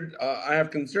Richard, I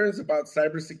have concerns about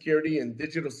cybersecurity and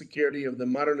digital security of the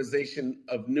modernization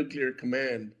of nuclear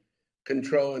command,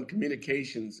 control, and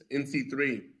communications,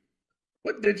 NC3.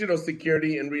 What digital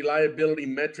security and reliability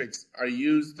metrics are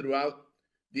used throughout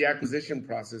the acquisition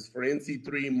process for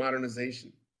NC3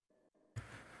 modernization?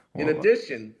 In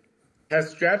addition,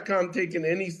 has STRATCOM taken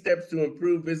any steps to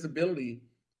improve visibility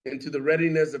into the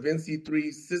readiness of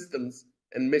NC3 systems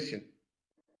and mission?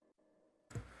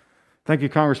 Thank you,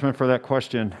 Congressman, for that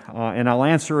question. And I'll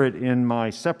answer it in my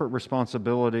separate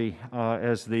responsibility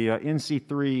as the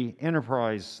NC3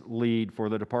 enterprise lead for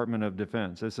the Department of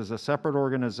Defense. This is a separate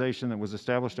organization that was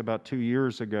established about 2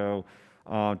 years ago,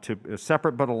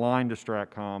 separate but aligned to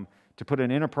STRATCOM, to put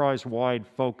an enterprise-wide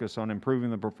focus on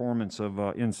improving the performance of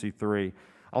NC3.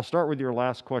 I'll start with your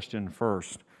last question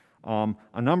first. A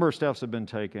number of steps have been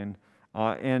taken,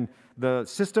 and the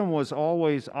system was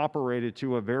always operated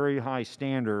to a very high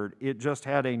standard. It just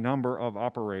had a number of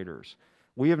operators.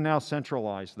 We have now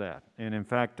centralized that, and in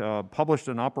fact published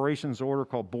an operations order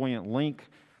called Buoyant Link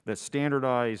that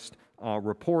standardized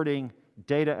reporting,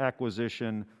 data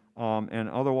acquisition, and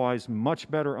otherwise much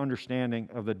better understanding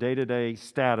of the day-to-day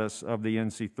status of the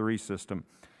NC3 system.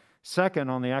 Second,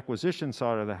 on the acquisition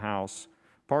side of the house,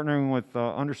 partnering with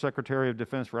Undersecretary of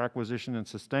Defense for Acquisition and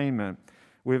Sustainment,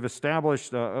 we've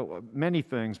established many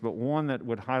things, but one that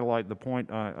would highlight the point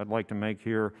I'd like to make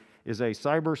here is a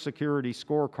cybersecurity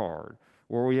scorecard,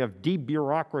 where we have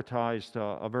debureaucratized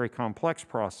a very complex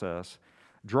process,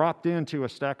 dropped into a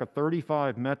stack of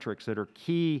 35 metrics that are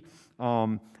key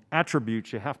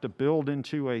attributes you have to build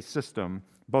into a system,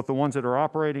 both the ones that are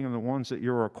operating and the ones that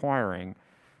you're acquiring.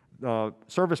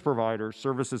 Service providers,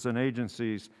 services and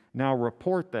agencies now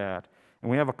report that, and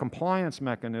we have a compliance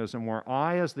mechanism where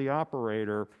I, as the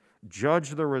operator,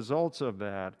 judge the results of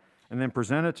that and then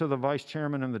present it to the Vice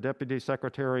Chairman and the Deputy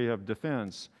Secretary of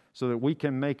Defense so that we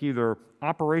can make either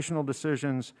operational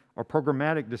decisions or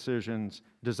programmatic decisions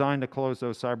designed to close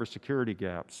those cybersecurity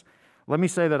gaps. Let me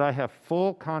say that I have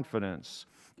full confidence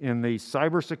in the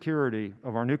cybersecurity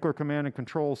of our nuclear command and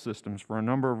control systems for a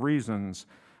number of reasons,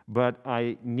 but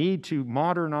I need to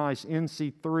modernize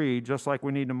NC3 just like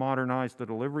we need to modernize the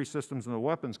delivery systems in the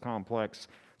weapons complex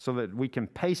so that we can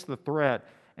pace the threat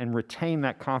and retain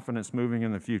that confidence moving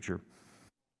in the future.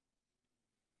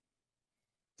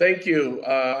 Thank you.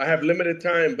 I have limited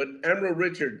time, but Admiral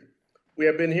Richard, we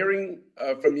have been hearing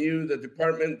from you, the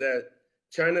department, that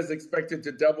China is expected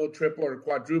to double, triple, or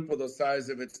quadruple the size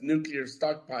of its nuclear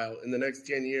stockpile in the next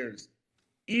 10 years.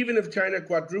 Even if China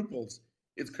quadruples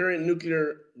its current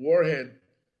nuclear warhead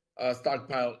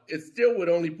stockpile, it still would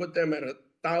only put them at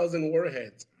 1,000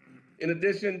 warheads. In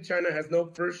addition, China has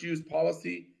no first-use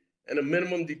policy and a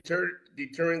minimum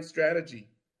deterrent strategy.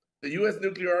 The U.S.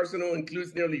 nuclear arsenal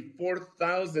includes nearly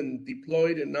 4,000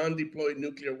 deployed and non-deployed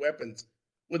nuclear weapons.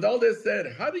 With all this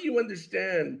said, how do you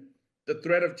understand the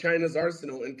threat of China's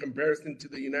arsenal in comparison to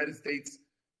the United States'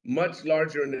 much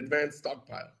larger and advanced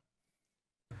stockpile?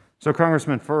 So,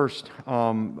 Congressman, first,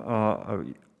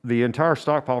 the entire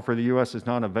stockpile for the U.S. is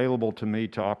not available to me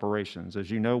to operations. As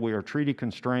you know, we are treaty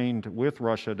constrained with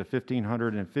Russia to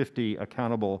 1,550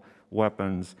 accountable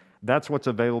weapons. That's what's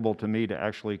available to me to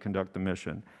actually conduct the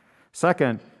mission.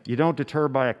 Second, you don't deter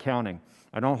by accounting.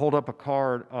 I don't hold up a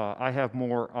card, I have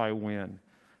more, I win.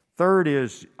 Third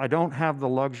is, I don't have the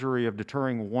luxury of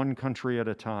deterring one country at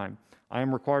a time. I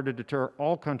am required to deter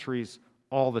all countries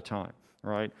all the time,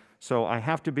 right? So I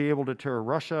have to be able to deter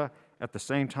Russia. At the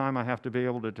same time, I have to be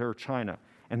able to deter China.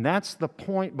 And that's the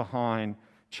point behind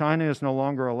China is no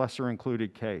longer a lesser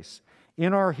included case.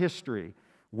 In our history,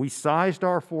 we sized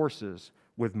our forces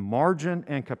with margin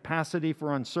and capacity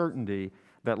for uncertainty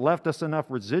that left us enough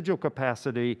residual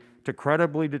capacity to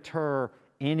credibly deter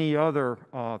any other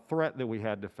threat that we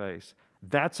had to face.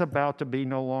 That's about to be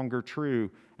no longer true,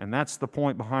 and that's the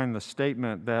point behind the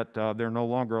statement that they're no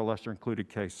longer a lesser included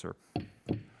case, sir.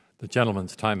 The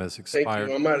gentleman's time has expired. Thank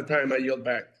you. I'm out of time. I yield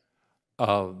back.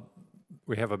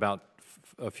 We have about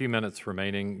a few minutes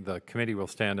remaining. The committee will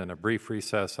stand in a brief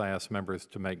recess. I ask members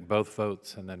to make both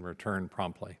votes and then return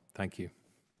promptly. Thank you.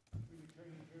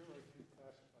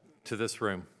 To this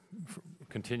room.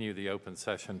 Continue the open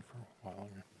session for a while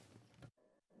longer.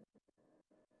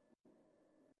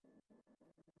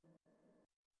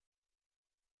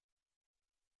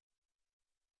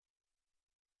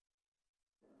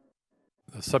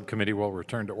 The subcommittee will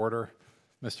return to order.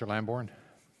 Mr. Lamborn.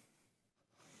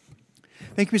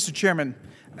 Thank you, Mr. Chairman.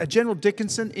 General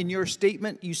Dickinson, in your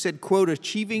statement, you said, quote,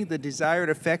 achieving the desired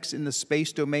effects in the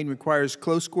space domain requires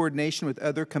close coordination with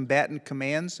other combatant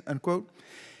commands, unquote.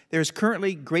 There is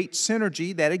currently great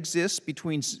synergy that exists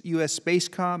between U.S.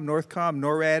 Spacecom, Northcom,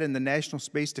 NORAD, and the National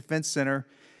Space Defense Center,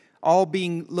 all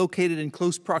being located in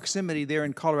close proximity there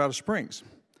in Colorado Springs.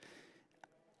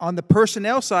 On the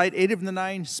personnel side, 8 of the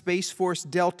 9 Space Force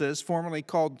Deltas, formerly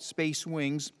called Space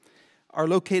Wings, are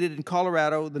located in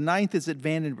Colorado. The 9th is at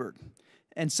Vandenberg.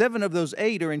 And 7 of those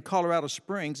 8 are in Colorado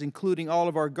Springs, including all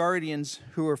of our Guardians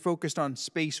who are focused on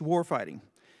space warfighting.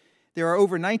 There are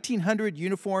over 1,900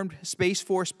 uniformed Space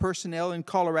Force personnel in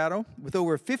Colorado, with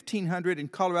over 1,500 in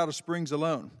Colorado Springs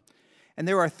alone. And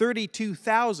there are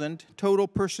 32,000 total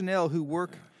personnel who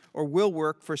work or will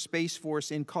work for Space Force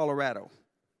in Colorado.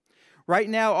 Right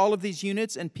now, all of these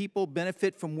units and people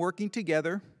benefit from working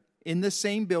together in the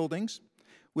same buildings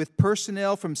with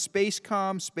personnel from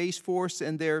Spacecom, Space Force,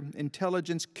 and their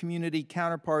intelligence community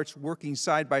counterparts working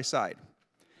side by side.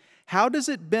 How does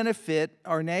it benefit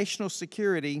our national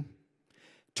security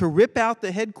to rip out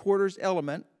the headquarters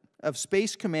element of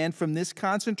Space Command from this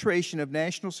concentration of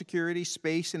national security,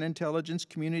 space, and intelligence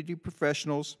community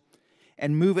professionals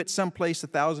and move it someplace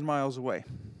 1,000 miles away?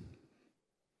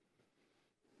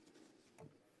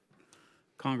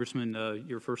 Congressman,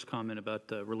 your first comment about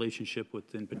the relationship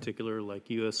with, in particular, like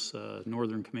U.S.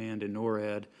 Northern Command and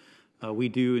NORAD, we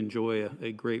do enjoy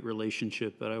a great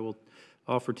relationship, but I will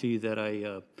offer to you that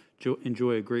I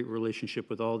enjoy a great relationship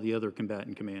with all the other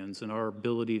combatant commands, and our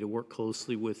ability to work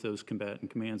closely with those combatant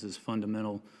commands is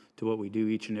fundamental to what we do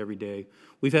each and every day.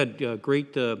 We've had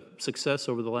great success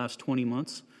over the last 20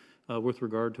 months with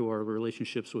regard to our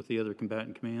relationships with the other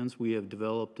combatant commands. We have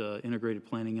developed integrated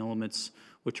planning elements,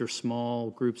 which are small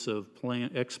groups of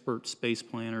expert space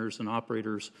planners and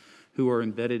operators who are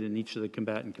embedded in each of the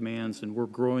combatant commands, and we're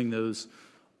growing those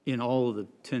in all of the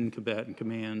 10 combatant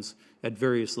commands at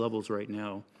various levels right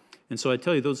now. And so I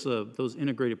tell you, those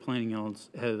integrated planning elements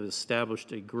have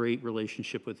established a great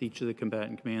relationship with each of the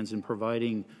combatant commands in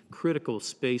providing critical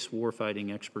space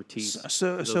warfighting expertise.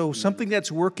 So something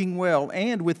that's working well,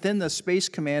 and within the Space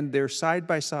Command, they're side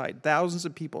by side, thousands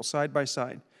of people side by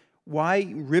side.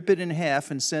 Why rip it in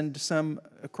half and send some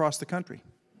across the country?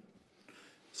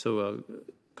 So,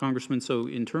 Congressman, so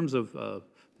in terms of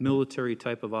military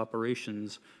type of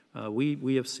operations,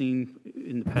 we have seen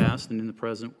in the past and in the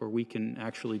present where we can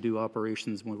actually do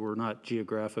operations when we're not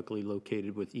geographically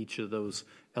located with each of those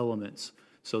elements.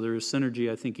 So there is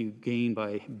synergy I think you gain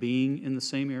by being in the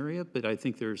same area, but I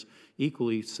think there's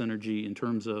equally synergy in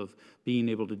terms of being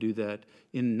able to do that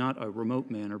in not a remote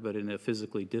manner, but in a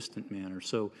physically distant manner.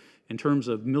 So in terms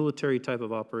of military type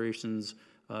of operations,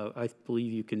 I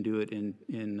believe you can do it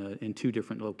in two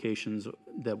different locations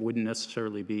that wouldn't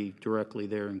necessarily be directly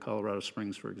there in Colorado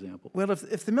Springs, for example. Well,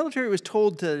 if the military was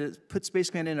told to put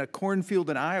Space Command in a cornfield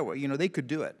in Iowa, you know, they could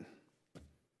do it.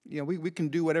 You know, we can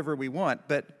do whatever we want,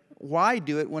 but why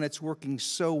do it when it's working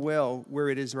so well where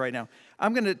it is right now?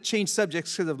 I'm going to change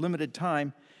subjects because of limited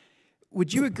time.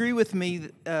 Would you agree with me,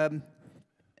 or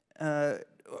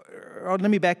let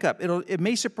me back up. It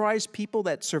may surprise people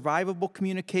that survivable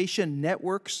communication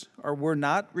networks were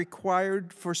not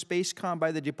required for SpaceCom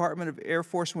by the Department of Air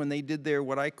Force when they did their,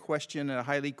 what I question, a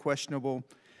highly questionable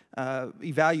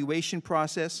evaluation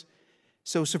process.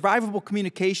 So survivable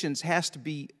communications has to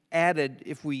be added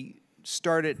if we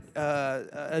started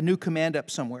a new command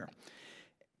up somewhere.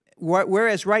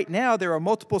 Whereas right now there are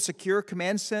multiple secure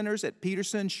command centers at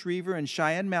Peterson, Schriever, and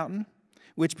Cheyenne Mountain,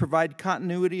 which provide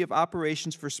continuity of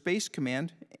operations for Space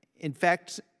Command. In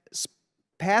fact,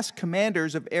 past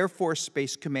commanders of Air Force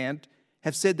Space Command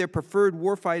have said their preferred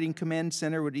warfighting command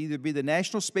center would either be the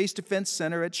National Space Defense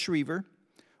Center at Schriever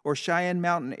or Cheyenne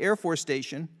Mountain Air Force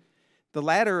Station, the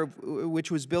latter of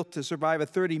which was built to survive a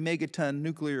 30-megaton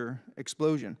nuclear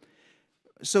explosion.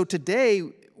 So today,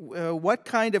 what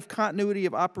kind of continuity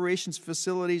of operations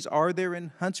facilities are there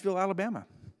in Huntsville, Alabama?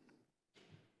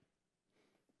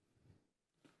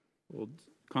 Well,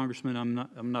 Congressman,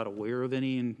 I'm not aware of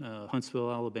any in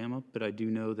Huntsville, Alabama, but I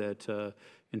do know that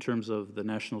in terms of the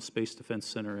National Space Defense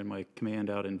Center and my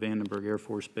command out in Vandenberg Air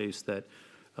Force Base, that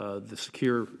the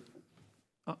secure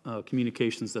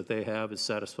communications that they have is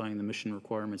satisfying the mission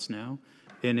requirements now.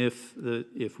 And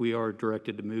if we are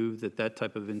directed to move, that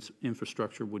type of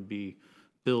infrastructure would be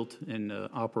built and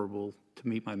operable to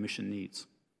meet my mission needs.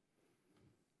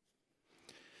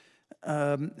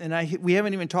 We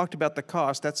haven't even talked about the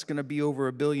cost. That's going to be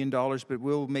over $1 billion, but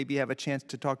we'll maybe have a chance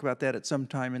to talk about that at some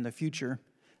time in the future.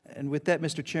 And with that,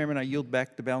 Mr. Chairman, I yield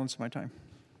back the balance of my time.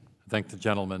 Thank the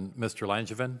gentleman. Mr.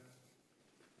 Langevin.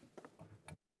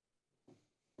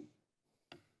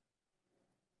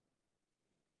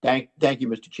 Thank you,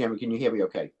 Mr. Chairman. Can you hear me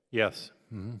okay? Yes.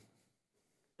 Mm-hmm.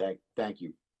 Thank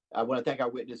you. I want to thank our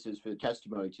witnesses for the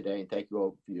testimony today, and thank you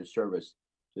all for your service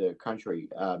to the country.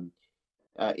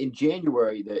 In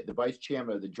January, the Vice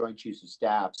Chairman of the Joint Chiefs of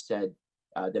Staff said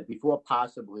that before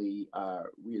possibly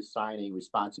reassigning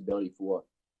responsibility for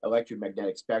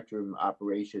electromagnetic spectrum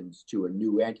operations to a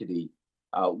new entity,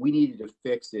 we needed to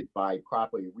fix it by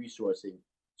properly resourcing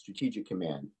Strategic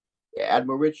Command.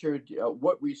 Admiral Richard,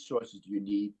 what resources do you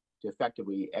need to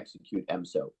effectively execute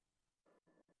EMSO?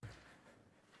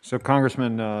 So,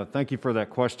 Congressman, thank you for that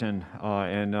question,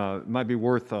 and it might be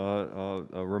worth a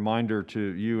reminder to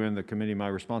you and the committee. My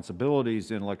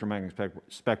responsibilities in electromagnetic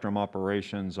spectrum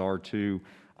operations are to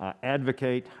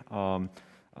advocate,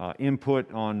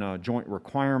 input on joint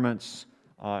requirements,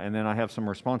 and then I have some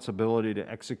responsibility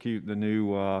to execute the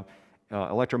new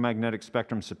electromagnetic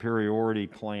spectrum superiority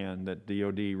plan that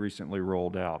DoD recently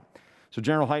rolled out. So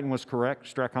General Hyten was correct.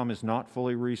 STRATCOM is not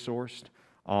fully resourced.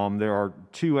 There are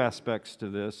two aspects to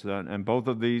this, and both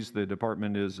of these the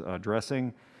department is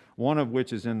addressing, one of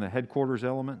which is in the headquarters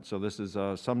element. So this is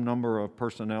some number of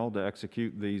personnel to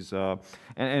execute these, and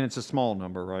it's a small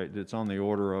number, right? It's on the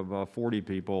order of 40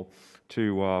 people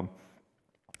to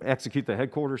execute the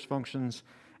headquarters functions.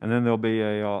 And then there'll be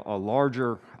a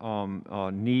larger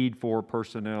need for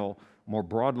personnel more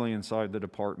broadly inside the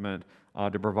department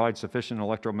to provide sufficient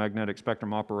electromagnetic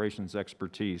spectrum operations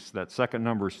expertise. That second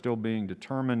number is still being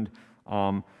determined,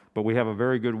 but we have a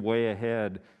very good way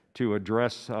ahead to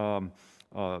address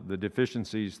the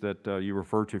deficiencies that you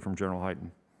refer to from General Hyten.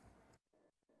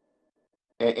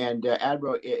 And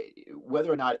Admiral,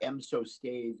 whether or not EMSO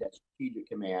stays at Strategic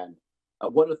Command,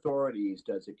 what authorities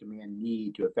does the command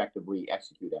need to effectively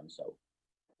execute EMSO?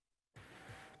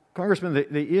 Congressman,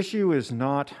 the issue is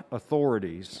not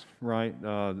authorities, right?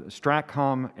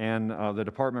 STRATCOM and the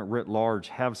department writ large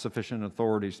have sufficient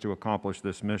authorities to accomplish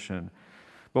this mission.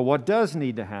 But what does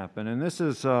need to happen, and this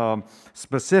is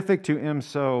specific to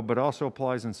EMSO, but also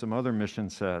applies in some other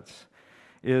mission sets,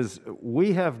 is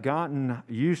we have gotten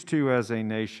used to as a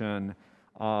nation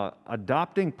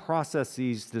adopting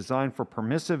processes designed for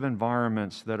permissive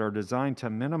environments that are designed to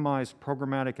minimize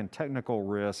programmatic and technical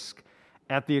risk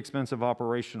at the expense of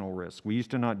operational risk. We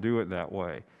used to not do it that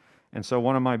way. And so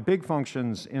one of my big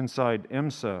functions inside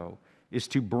MSO is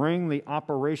to bring the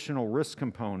operational risk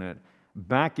component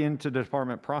back into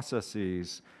department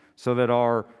processes so that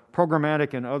our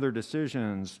programmatic and other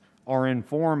decisions are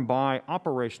informed by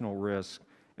operational risk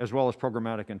as well as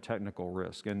programmatic and technical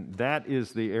risk. And that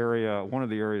is the area, one of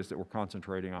the areas that we're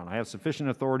concentrating on. I have sufficient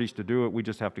authorities to do it. We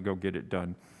just have to go get it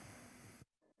done.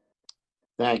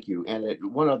 Thank you. And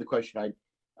one other question,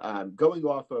 going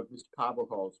off of Mr.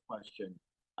 Cobblecall's question,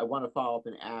 I want to follow up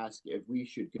and ask if we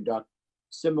should conduct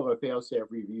similar fail-safe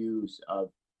reviews of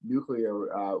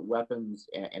nuclear weapons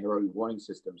and early warning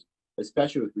systems,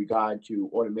 especially with regard to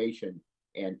automation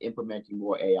and implementing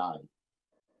more AI.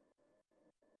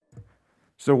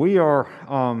 So we are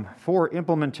for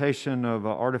implementation of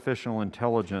artificial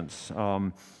intelligence.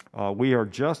 We are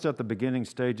just at the beginning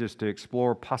stages to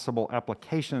explore possible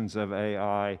applications of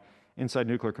AI inside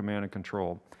nuclear command and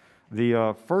control.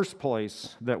 The first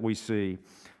place that we see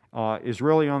is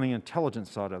really on the intelligence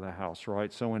side of the house,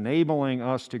 right? So enabling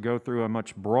us to go through a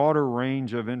much broader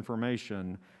range of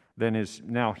information than is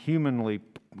now humanly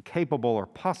capable or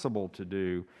possible to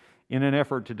do in an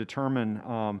effort to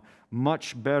determine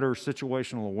much better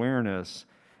situational awareness,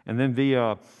 and then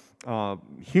via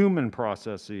human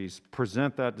processes,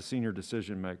 present that to senior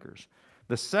decision makers.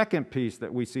 The second piece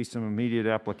that we see some immediate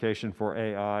application for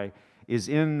AI is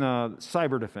in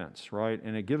cyber defense, right?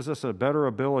 And it gives us a better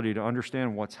ability to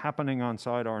understand what's happening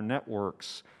inside our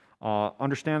networks,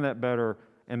 understand that better,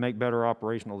 and make better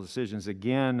operational decisions.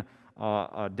 Again,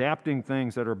 adapting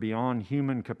things that are beyond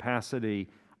human capacity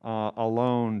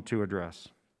alone to address.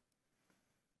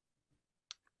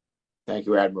 Thank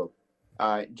you, Admiral.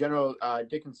 General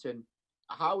Dickinson,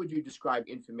 how would you describe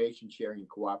information sharing and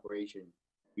cooperation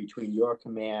between your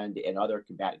command and other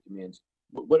combatant commands?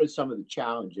 What are some of the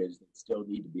challenges that still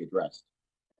need to be addressed?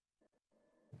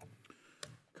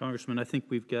 Congressman, I think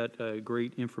we've got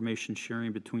great information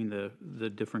sharing between the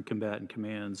different combatant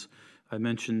commands. I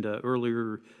mentioned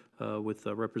earlier with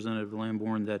Representative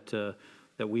Lamborn that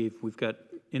we've got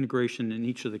integration in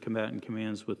each of the combatant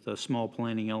commands with small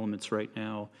planning elements right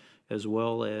now, as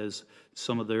well as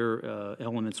some of their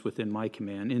elements within my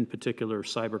command. In particular,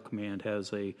 Cyber Command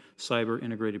has a cyber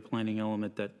integrated planning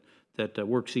element that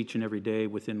works each and every day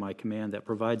within my command that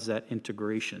provides that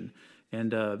integration.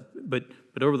 And but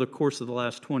over the course of the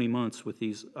last 20 months with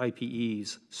these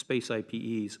IPEs, space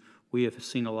IPEs, we have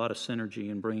seen a lot of synergy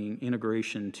in bringing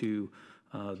integration to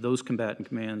those combatant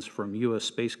commands from U.S.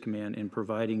 Space Command in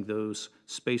providing those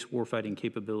space warfighting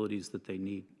capabilities that they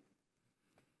need.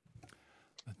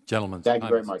 Gentlemen, thank you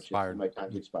very much. My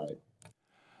time's expired.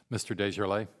 Mr.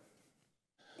 Desjardins.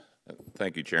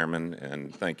 Thank you, Chairman,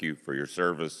 and thank you for your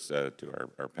service to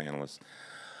our panelists.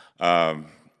 I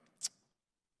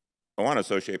want to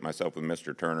associate myself with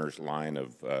Mr. Turner's line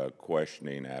of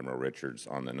questioning Admiral Richards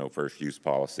on the no first use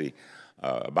policy.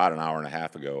 About an hour and a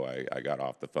half ago, I got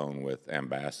off the phone with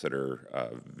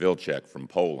Ambassador Vilcek from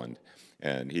Poland,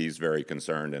 and he's very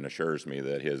concerned and assures me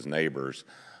that his neighbors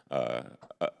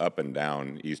up and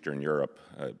down Eastern Europe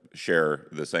share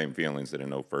the same feelings that a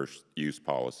no first use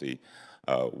policy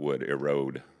would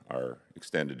erode our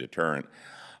extended deterrent.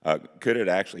 Could it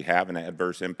actually have an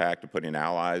adverse impact of putting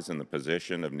allies in the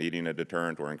position of needing a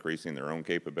deterrent or increasing their own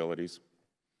capabilities?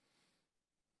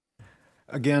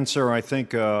 Again, sir, I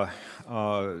think the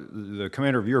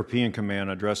Commander of European Command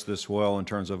addressed this well in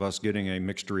terms of us getting a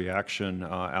mixed reaction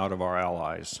out of our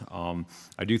allies.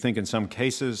 I do think in some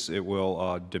cases it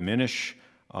will diminish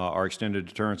our extended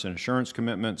deterrence and assurance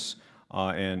commitments,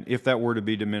 and if that were to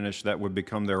be diminished, that would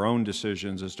become their own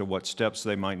decisions as to what steps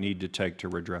they might need to take to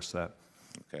redress that.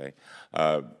 Okay.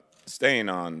 Staying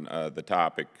on the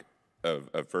topic of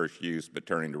first use, but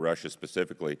turning to Russia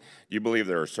specifically, do you believe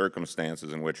there are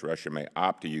circumstances in which Russia may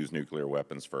opt to use nuclear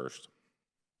weapons first?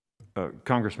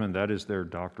 Congressman, that is their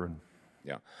doctrine.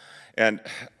 Yeah. And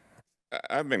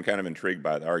I've been kind of intrigued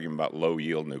by the argument about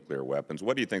low-yield nuclear weapons.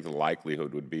 What do you think the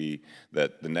likelihood would be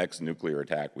that the next nuclear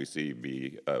attack we see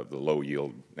be of the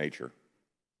low-yield nature?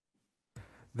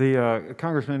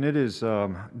 Congressman, it is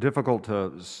difficult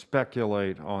to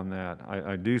speculate on that.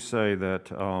 I do say that,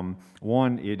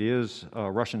 one, it is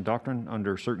Russian doctrine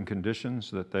under certain conditions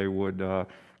that they would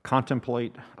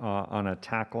contemplate an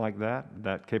attack like that.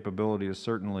 That capability is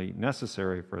certainly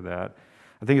necessary for that.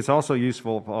 I think it's also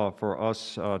useful for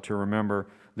us to remember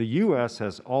the U.S.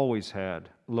 has always had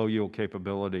low-yield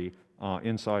capability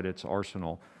inside its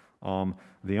arsenal.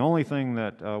 The only thing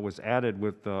that was added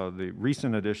with the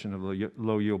recent addition of the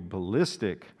low-yield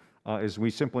ballistic is we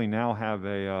simply now have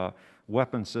a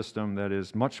weapon system that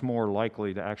is much more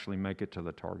likely to actually make it to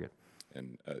the target.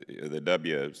 And the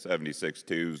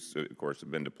W-76-2s, of course,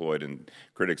 have been deployed, and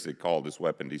critics have called this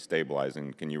weapon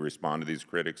destabilizing. Can you respond to these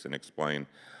critics and explain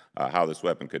how this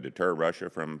weapon could deter Russia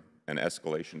from an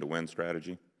escalation-to-win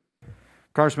strategy?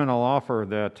 Congressman, I'll offer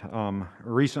that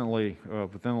recently,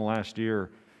 within the last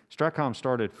year, STRATCOM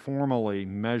started formally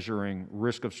measuring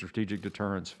risk of strategic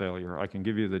deterrence failure. I can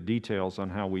give you the details on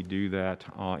how we do that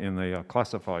in the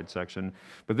classified section,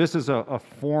 but this is a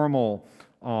formal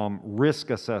risk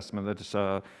assessment that's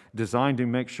designed to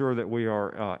make sure that we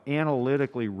are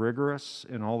analytically rigorous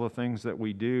in all the things that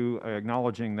we do,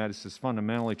 acknowledging that this is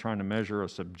fundamentally trying to measure a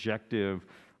subjective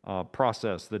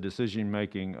process, the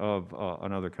decision-making of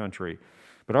another country.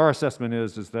 But our assessment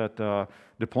is that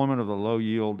deployment of the low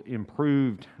yield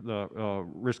improved the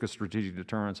risk of strategic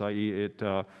deterrence, i.e. it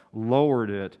lowered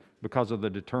it because of the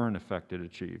deterrent effect it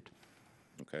achieved.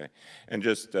 Okay. And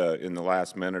just in the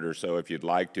last minute or so, if you'd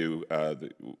like to,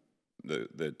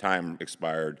 the time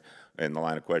expired in the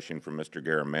line of questioning from Mr.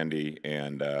 Garamendi,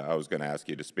 and I was going to ask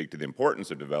you to speak to the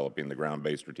importance of developing the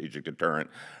ground-based strategic deterrent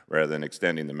rather than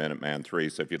extending the Minuteman III.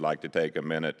 So if you'd like to take a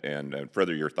minute and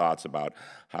further your thoughts about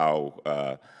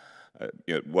how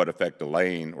what effect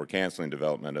delaying or canceling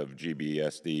development of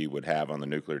GBSD would have on the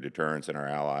nuclear deterrence and our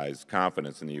allies'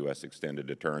 confidence in the U.S. extended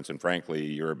deterrence, and frankly,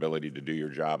 your ability to do your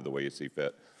job the way you see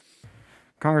fit.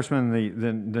 Congressman,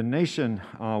 the nation,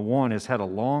 one, has had a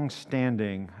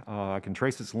long-standing, I can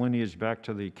trace its lineage back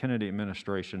to the Kennedy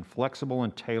administration, flexible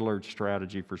and tailored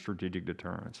strategy for strategic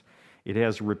deterrence. It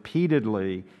has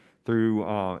repeatedly, through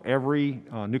every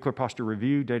nuclear posture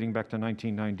review dating back to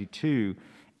 1992,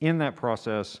 in that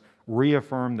process,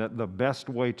 reaffirmed that the best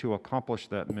way to accomplish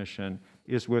that mission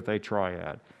is with a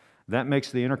triad. That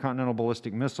makes the intercontinental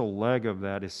ballistic missile leg of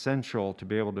that essential to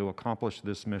be able to accomplish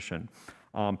this mission.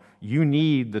 You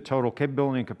need the total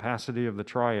capability and capacity of the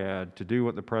triad to do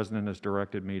what the President has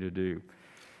directed me to do.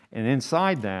 And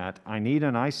inside that, I need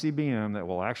an ICBM that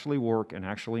will actually work and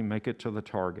actually make it to the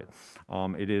target.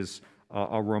 It is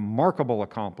a remarkable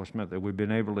accomplishment that we've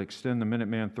been able to extend the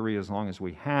Minuteman III as long as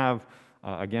we have.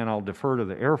 Again, I'll defer to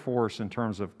the Air Force in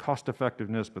terms of cost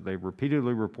effectiveness, but they've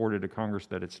repeatedly reported to Congress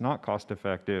that it's not cost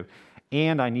effective,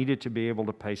 and I needed to be able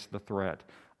to pace the threat.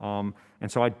 And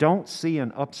so I don't see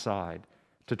an upside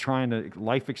to trying to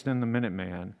life extend the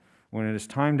Minuteman when it is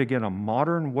time to get a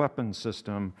modern weapon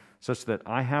system such that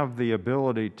I have the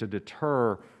ability to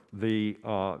deter the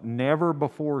never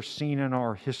before seen in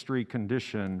our history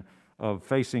condition of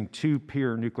facing two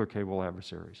peer nuclear capable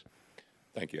adversaries.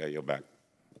 Thank you. I yield back.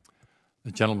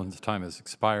 The gentleman's time has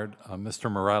expired. Mr.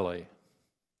 Morelli.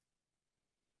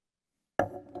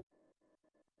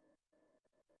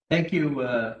 Thank you,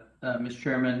 Mr.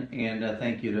 Chairman, and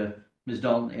thank you to Ms.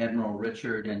 Dalton, Admiral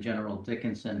Richard, and General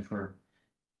Dickinson for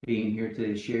being here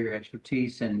today to share your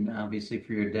expertise and obviously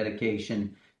for your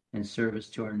dedication and service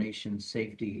to our nation's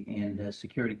safety and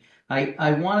security.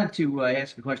 I wanted to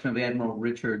ask a question of Admiral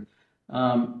Richard.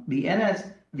 The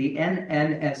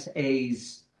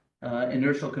NNSA's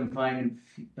inertial confinement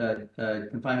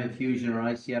fusion, or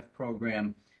ICF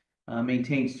program,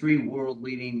 maintains 3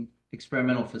 world-leading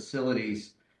experimental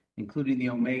facilities, including the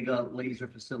Omega Laser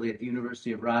Facility at the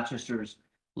University of Rochester's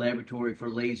Laboratory for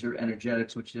Laser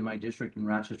Energetics, which is in my district in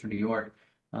Rochester, New York.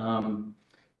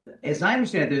 As I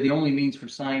understand it, they're the only means for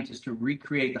scientists to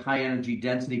recreate the high energy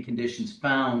density conditions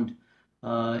found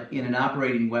in an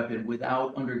operating weapon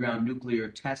without underground nuclear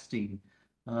testing.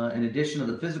 In addition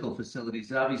to the physical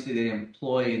facilities, obviously they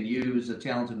employ and use a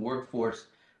talented workforce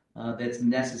that's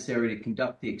necessary to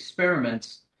conduct the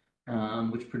experiments,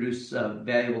 which produce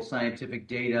valuable scientific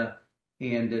data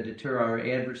and deter our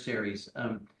adversaries.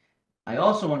 I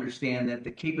also understand that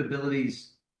the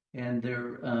capabilities and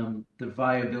their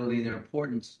viability and their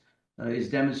importance is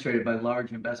demonstrated by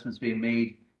large investments being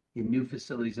made in new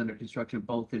facilities under construction,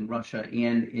 both in Russia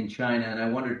and in China. And I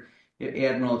wondered,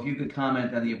 Admiral, if you could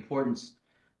comment on the importance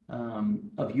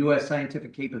of U.S.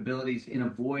 scientific capabilities in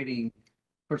avoiding,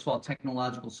 first of all,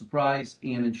 technological surprise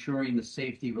and ensuring the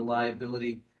safety,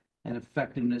 reliability, and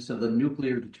effectiveness of the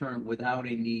nuclear deterrent without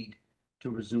a need to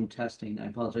resume testing. I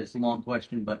apologize, it's a long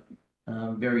question, but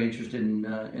very interested in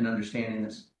understanding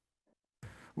this.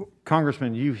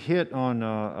 Congressman, you hit on,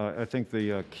 I think,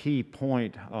 the key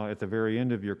point at the very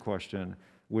end of your question,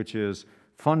 which is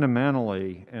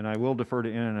fundamentally, and I will defer to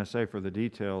NNSA for the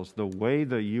details, the way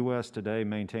the U.S. today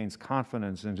maintains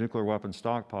confidence in nuclear weapons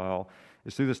stockpile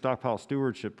is through the Stockpile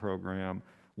Stewardship Program,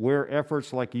 where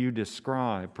efforts like you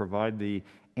describe provide the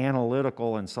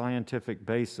analytical and scientific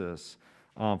basis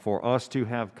for us to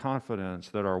have confidence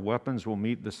that our weapons will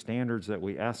meet the standards that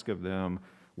we ask of them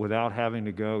without having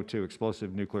to go to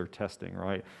explosive nuclear testing,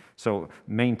 right? So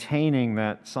maintaining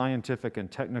that scientific and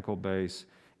technical base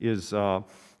is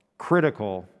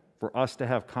critical for us to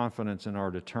have confidence in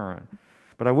our deterrent.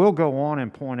 But I will go on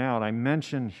and point out, I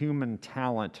mentioned human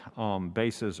talent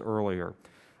bases earlier.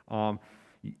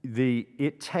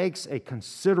 It takes a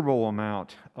considerable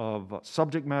amount of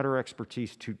subject matter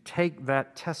expertise to take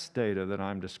that test data that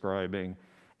I'm describing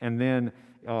and then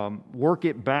work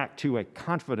it back to a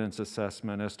confidence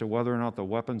assessment as to whether or not the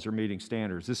weapons are meeting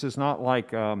standards. This is not like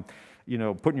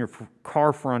putting your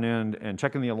car front end and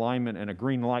checking the alignment and a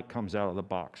green light comes out of the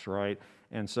box, right?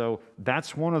 And so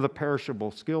that's one of the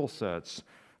perishable skill sets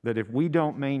that if we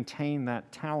don't maintain that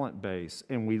talent base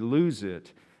and we lose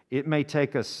it, it may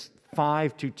take us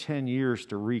 5 to 10 years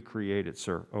to recreate it,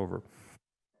 sir. Over.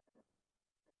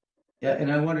 Yeah,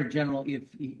 and I wonder, General, if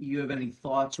you have any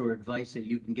thoughts or advice that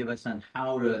you can give us on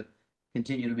how to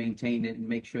continue to maintain it and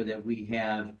make sure that we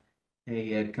have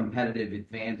a competitive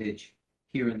advantage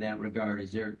here in that regard.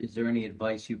 Is there any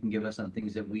advice you can give us on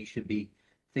things that we should be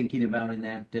thinking about in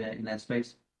that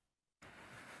space?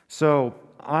 So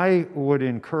I would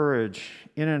encourage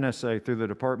NNSA through the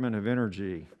Department of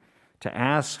Energy to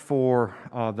ask for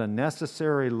the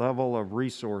necessary level of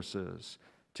resources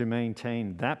to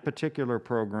maintain that particular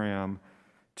program,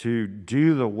 to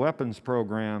do the weapons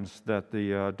programs that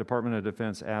the Department of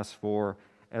Defense asks for,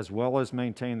 as well as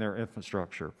maintain their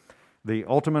infrastructure. The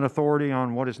ultimate authority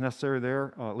on what is necessary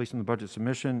there, at least in the budget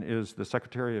submission, is the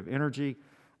Secretary of Energy.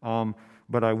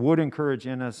 But I would encourage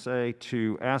NSA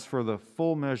to ask for the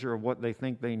full measure of what they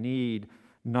think they need,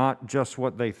 not just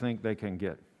what they think they can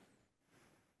get.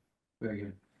 Very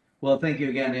good. Well, thank you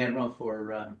again, Admiral,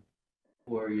 for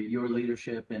your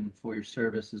leadership and for your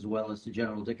service, as well as to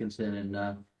General Dickinson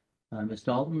and Ms.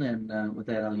 Dalton. And with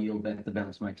that, I'll yield back the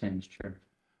balance of my time, Mr. Chair.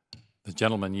 The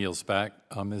gentleman yields back.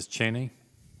 Ms. Cheney.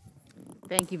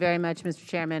 Thank you very much, Mr.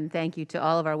 Chairman. Thank you to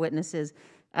all of our witnesses.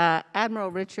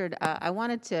 Admiral Richard, I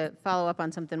wanted to follow up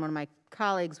on something one of my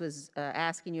colleagues was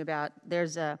asking you about.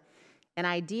 There's an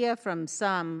idea from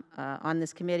some on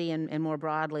this committee and more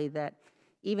broadly that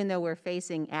even though we're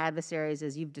facing adversaries,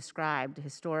 as you've described, a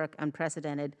historic,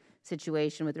 unprecedented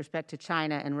situation with respect to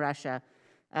China and Russia,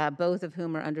 both of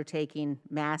whom are undertaking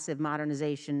massive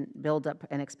modernization, buildup,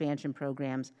 and expansion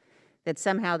programs, that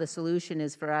somehow the solution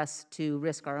is for us to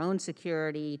risk our own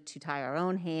security, to tie our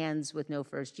own hands with no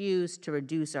first use, to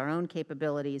reduce our own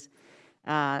capabilities,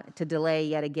 to delay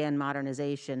yet again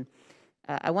modernization.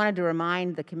 I wanted to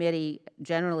remind the committee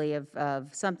generally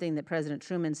of something that President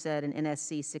Truman said in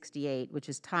NSC 68, which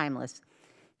is timeless.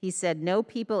 He said, "No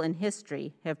people in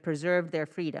history have preserved their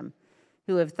freedom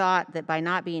who have thought that by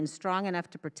not being strong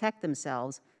enough to protect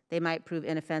themselves, they might prove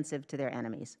inoffensive to their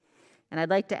enemies." And I'd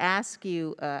like to ask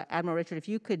you, Admiral Richard, if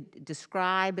you could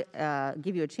describe,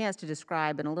 give you a chance to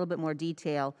describe in a little bit more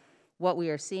detail what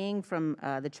we are seeing from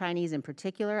the Chinese in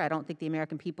particular. I don't think the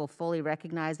American people fully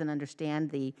recognize and understand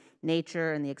the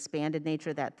nature and the expanded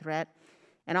nature of that threat.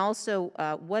 And also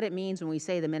what it means when we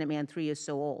say the Minuteman III is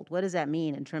so old. What does that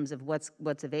mean in terms of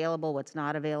what's available, what's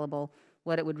not available,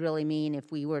 what it would really mean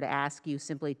if we were to ask you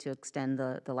simply to extend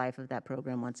the life of that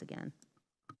program once again?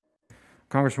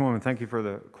 Congresswoman, thank you for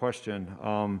the question.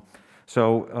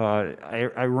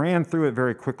 I ran through it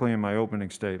very quickly in my opening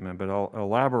statement, but I'll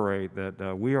elaborate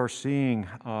that we are seeing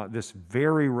this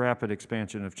very rapid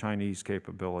expansion of Chinese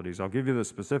capabilities. I'll give you the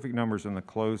specific numbers in the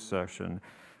closed session,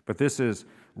 but this is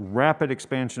rapid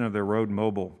expansion of their road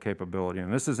mobile capability.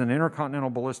 And this is an intercontinental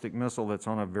ballistic missile that's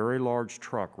on a very large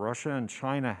truck. Russia and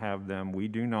China have them, we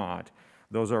do not.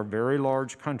 Those are very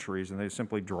large countries, and they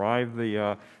simply drive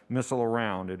the missile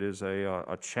around. It is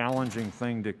a challenging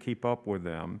thing to keep up with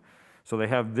them. So they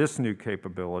have this new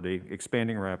capability,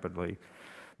 expanding rapidly.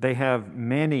 They have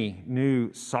many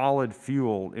new solid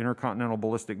fuel intercontinental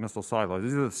ballistic missile silos.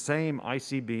 These are the same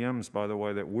ICBMs, by the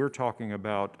way, that we're talking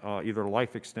about either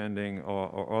life extending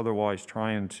or otherwise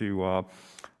trying to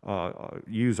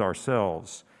use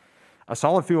ourselves. A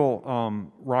solid fuel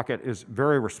rocket is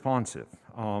very responsive.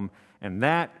 And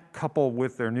that, coupled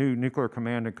with their new nuclear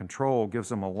command and control, gives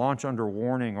them a launch under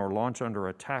warning or launch under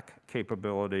attack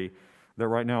capability that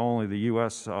right now only the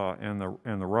U.S. and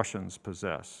the Russians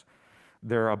possess.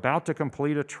 They're about to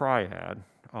complete a triad,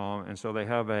 and so they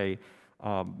have a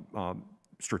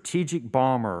strategic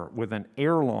bomber with an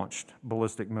air-launched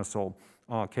ballistic missile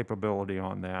capability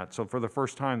on that. So for the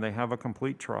first time, they have a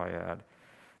complete triad.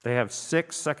 They have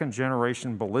 6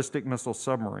 second-generation ballistic missile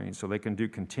submarines, so they can do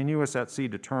continuous at-sea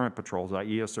deterrent patrols,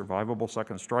 i.e. a survivable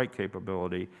second strike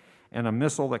capability, and a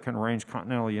missile that can range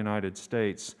continental United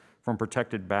States from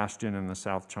protected bastion in the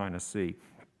South China Sea.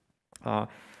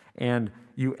 And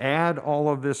you add all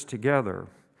of this together,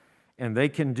 and they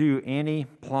can do any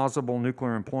plausible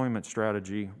nuclear employment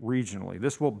strategy regionally.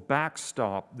 This will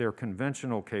backstop their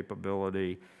conventional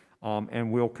capability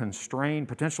and will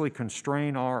potentially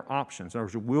constrain our options. In other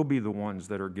words, we'll be the ones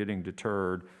that are getting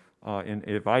deterred and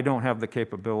if I don't have the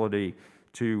capability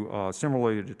to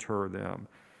similarly deter them.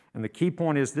 And the key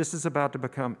point is this is about to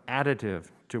become additive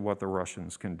to what the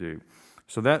Russians can do.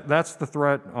 So that's the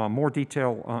threat, more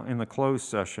detail in the closed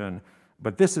session,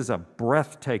 but this is a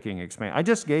breathtaking expansion. I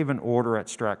just gave an order at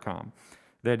Stratcom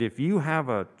that if you have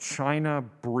a China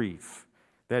brief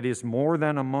that is more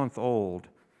than a month old,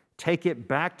 take it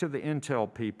back to the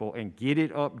Intel people and get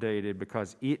it updated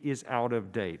because it is out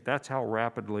of date. That's how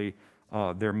rapidly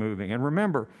they're moving. And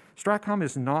remember, Stratcom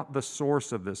is not the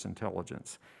source of this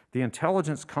intelligence. The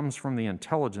intelligence comes from the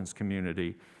intelligence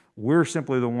community. We're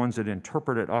simply the ones that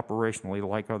interpret it operationally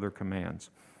like other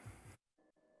commands.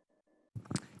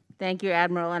 Thank you,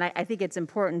 Admiral. And I think it's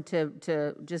important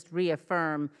to just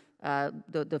reaffirm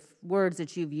the words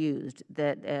that you've used,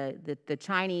 that the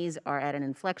Chinese are at an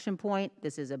inflection point.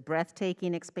 This is a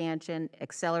breathtaking expansion,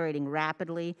 accelerating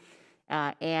rapidly.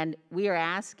 And we are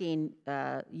asking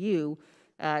you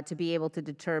to be able to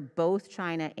deter both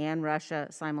China and Russia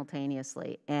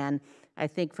simultaneously. And I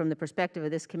think from the perspective of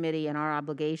this committee and our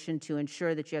obligation to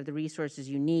ensure that you have the resources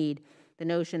you need, the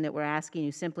notion that we're asking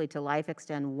you simply to life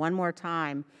extend one more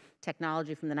time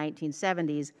technology from the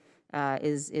 1970s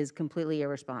is completely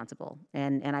irresponsible.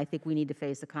 And I think we need to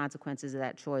face the consequences of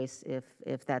that choice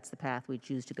if that's the path we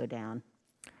choose to go down.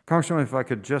 Congressman, if I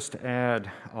could just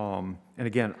add, and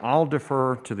again, I'll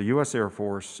defer to the U.S. Air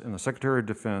Force and the Secretary of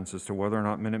Defense as to whether or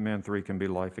not Minuteman III can be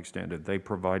life extended. They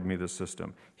provide me the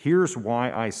system. Here's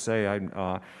why I say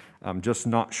I'm just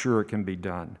not sure it can be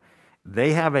done.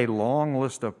 They have a long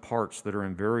list of parts that are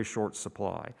in very short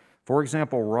supply. For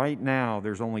example, right now,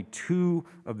 there's only 2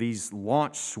 of these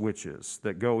launch switches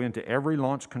that go into every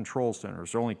launch control center.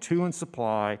 There's only 2 in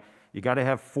supply. You got to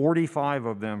have 45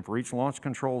 of them for each launch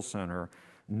control center.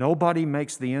 Nobody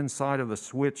makes the inside of the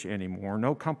switch anymore.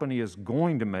 No company is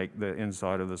going to make the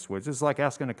inside of the switch. It's like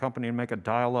asking a company to make a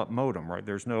dial-up modem, right?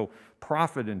 There's no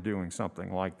profit in doing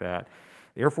something like that.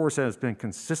 The Air Force has been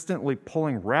consistently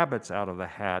pulling rabbits out of the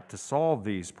hat to solve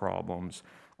these problems.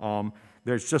 I'm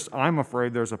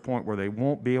afraid there's a point where they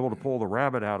won't be able to pull the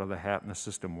rabbit out of the hat and the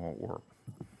system won't work.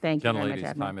 Thank you very much, Gentlelady's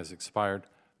Admiral. time has expired.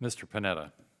 Mr.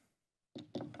 Panetta.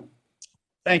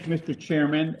 Thank you, Mr.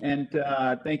 Chairman, and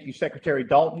thank you, Secretary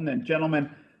Dalton, and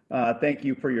gentlemen, thank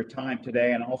you for your time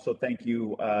today, and also thank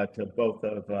you to both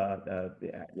of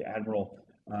the Admiral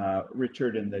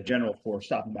Richard and the General for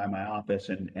stopping by my office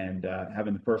and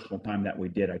having the personal time that we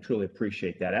did. I truly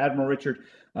appreciate that. Admiral Richard,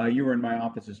 you were in my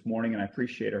office this morning, and I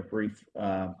appreciate our brief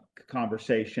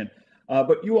conversation.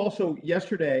 But you also,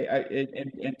 yesterday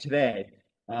and today,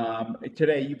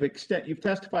 you've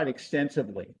testified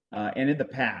extensively and in the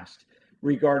past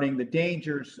regarding the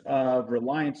dangers of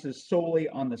reliances solely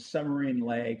on the submarine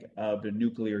leg of the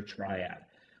nuclear triad,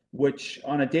 which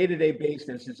on a day-to-day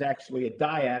basis is actually a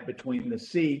dyad between the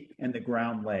sea and the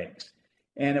ground legs.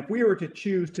 And if we were to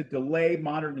choose to delay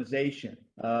modernization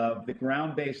of the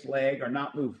ground-based leg or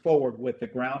not move forward with the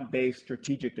ground-based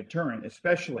strategic deterrent,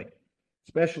 especially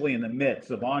in the midst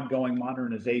of ongoing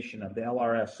modernization of the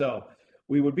LRSO,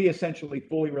 we would be essentially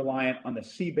fully reliant on the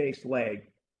sea-based leg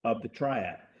of the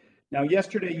triad. Now,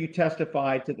 yesterday you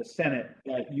testified to the Senate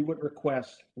that you would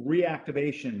request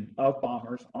reactivation of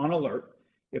bombers on alert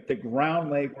if the ground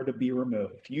leg were to be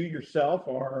removed. You yourself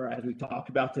are, as we talked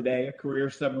about today, a career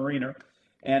submariner,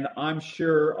 and I'm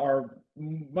sure are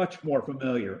much more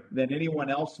familiar than anyone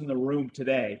else in the room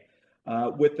today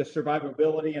with the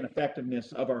survivability and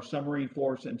effectiveness of our submarine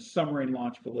force and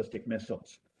submarine-launched ballistic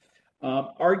missiles.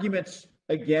 Arguments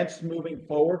against moving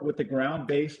forward with the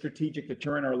ground-based strategic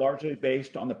deterrent are largely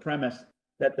based on the premise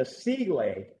that the sea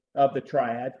leg of the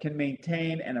triad can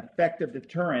maintain an effective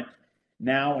deterrent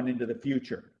now and into the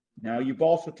future. Now, you've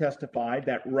also testified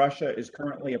that Russia is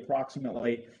currently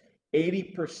approximately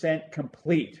 80%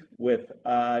 complete with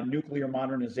nuclear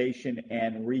modernization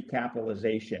and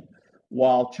recapitalization.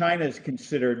 While China is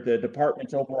considered the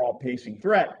department's overall pacing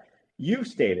threat, you've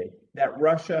stated that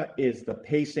Russia is the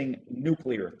pacing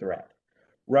nuclear threat.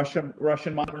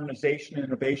 Russian modernization and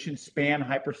innovation span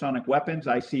hypersonic weapons,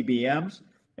 ICBMs,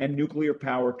 and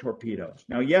nuclear-powered torpedoes.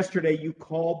 Now, yesterday, you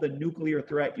called the nuclear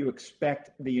threat you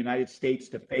expect the United States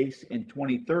to face in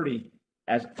 2030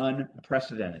 as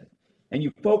unprecedented. And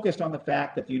you focused on the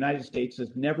fact that the United States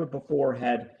has never before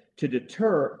had to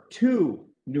deter 2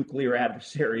 nuclear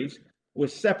adversaries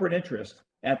with separate interests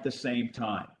at the same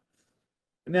time.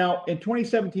 Now, in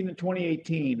 2017 and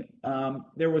 2018,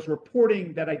 there was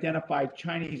reporting that identified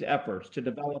Chinese efforts to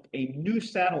develop a new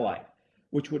satellite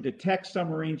which would detect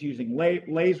submarines using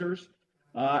lasers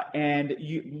and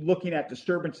looking at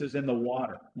disturbances in the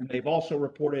water. And they've also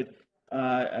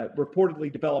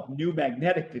reportedly developed new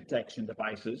magnetic detection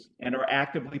devices and are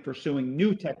actively pursuing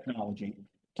new technology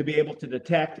to be able to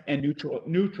detect and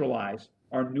neutralize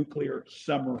our nuclear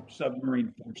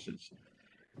submarine forces.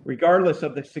 Regardless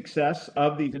of the success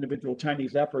of these individual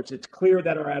Chinese efforts, it's clear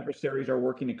that our adversaries are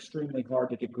working extremely hard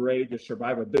to degrade the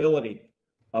survivability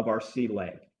of our sea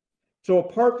leg. So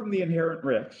apart from the inherent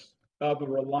risks of the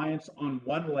reliance on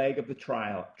one leg of the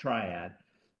triad,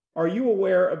 are you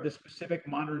aware of the specific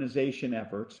modernization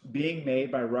efforts being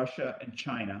made by Russia and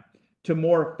China to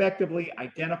more effectively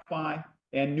identify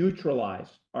and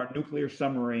neutralize our nuclear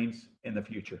submarines in the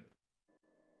future?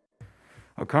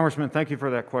 Congressman, thank you for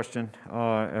that question,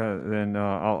 and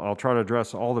I'll try to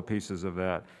address all the pieces of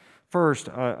that. First,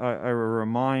 I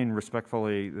remind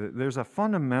respectfully that there's a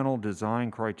fundamental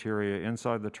design criteria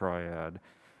inside the triad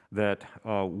that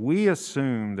we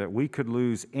assume that we could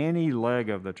lose any leg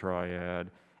of the triad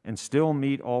and still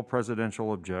meet all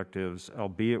presidential objectives,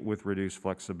 albeit with reduced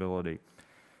flexibility.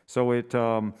 So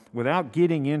without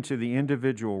getting into the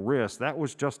individual risks, that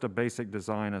was just a basic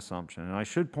design assumption. And I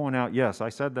should point out, yes, I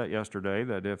said that yesterday,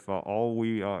 that if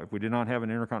we did not have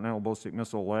an intercontinental ballistic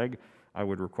missile leg, I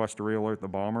would request to re-alert the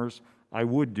bombers. I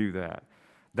would do that.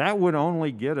 That would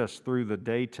only get us through the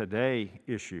day-to-day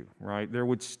issue, right? There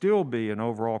would still be an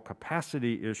overall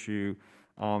capacity issue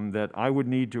that I would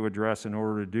need to address in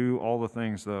order to do all the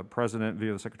things the President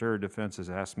via the Secretary of Defense has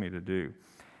asked me to do.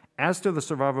 As to the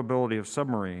survivability of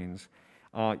submarines,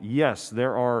 yes,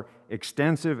 there are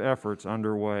extensive efforts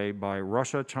underway by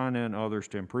Russia, China, and others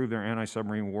to improve their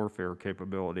anti-submarine warfare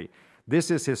capability. This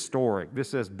is historic.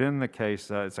 This has been the case.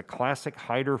 It's a classic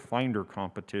hider-finder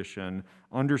competition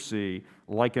undersea,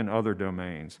 like in other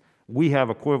domains. We have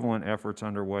equivalent efforts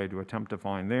underway to attempt to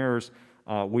find theirs.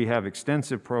 We have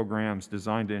extensive programs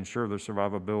designed to ensure the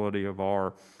survivability of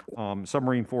our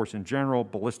submarine force in general,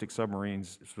 ballistic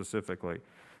submarines specifically.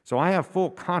 So I have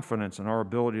full confidence in our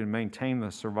ability to maintain the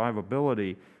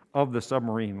survivability of the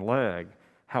submarine leg.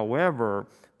 However,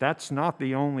 that's not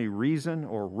the only reason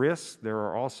or risk. There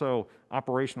are also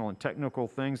operational and technical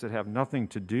things that have nothing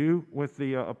to do with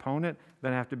the opponent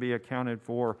that have to be accounted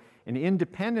for. And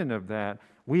independent of that,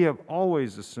 we have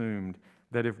always assumed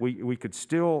that if we could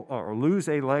still lose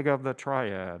a leg of the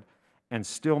triad and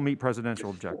still meet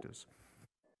presidential objectives.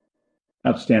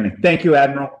 Outstanding. Thank you,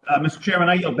 Admiral. Mr. Chairman,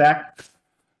 I yield back.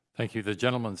 Thank you. The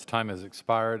gentleman's time has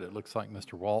expired. It looks like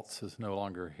Mr. Waltz is no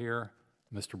longer here.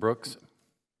 Mr. Brooks.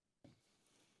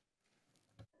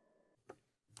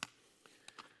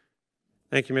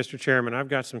 Thank you, Mr. Chairman. I've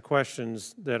got some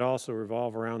questions that also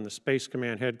revolve around the Space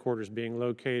Command headquarters being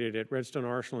located at Redstone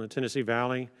Arsenal in the Tennessee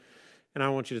Valley. And I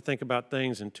want you to think about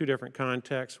things in two different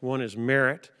contexts. One is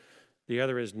merit. The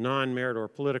other is non-merit or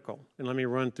political. And let me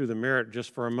run through the merit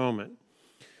just for a moment.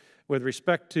 With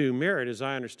respect to merit, as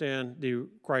I understand the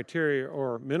criteria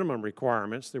or minimum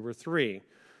requirements, there were three.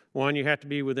 One, you have to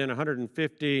be within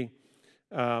 150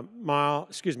 you have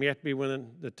to be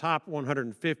within the top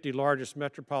 150 largest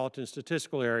metropolitan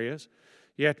statistical areas.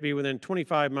 You have to be within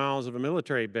 25 miles of a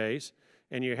military base,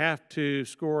 and you have to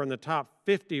score in the top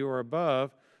 50 or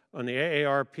above on the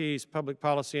AARP's Public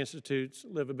Policy Institute's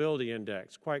Livability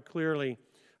Index. Quite clearly,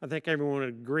 I think everyone would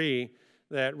agree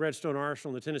that Redstone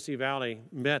Arsenal in the Tennessee Valley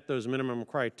met those minimum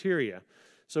criteria.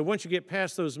 So once you get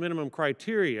past those minimum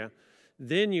criteria,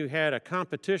 then you had a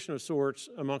competition of sorts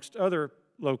amongst other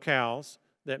locales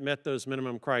that met those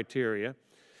minimum criteria,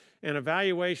 an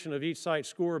evaluation of each site's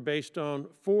score based on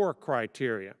 4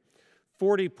 criteria.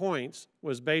 40 points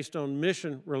was based on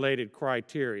mission-related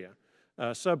criteria.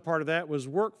 Subpart of that was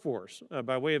workforce.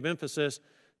 By way of emphasis,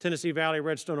 Tennessee Valley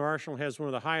Redstone Arsenal has one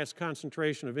of the highest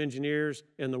concentration of engineers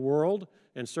in the world,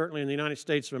 and certainly in the United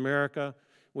States of America.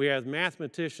 We have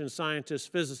mathematicians, scientists,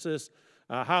 physicists,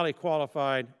 highly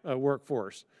qualified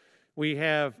workforce. We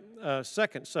have a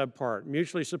second subpart,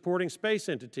 mutually supporting space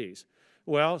entities.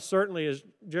 Well, certainly as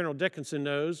General Dickinson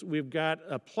knows, we've got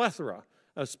a plethora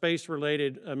of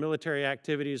space-related military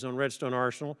activities on Redstone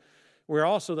Arsenal. We're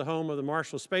also the home of the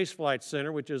Marshall Space Flight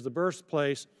Center, which is the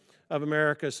birthplace of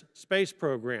America's space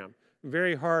program.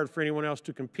 Very hard for anyone else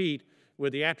to compete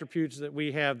with the attributes that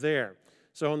we have there.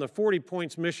 So on the 40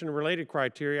 points mission-related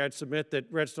criteria, I'd submit that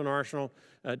Redstone Arsenal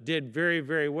did very,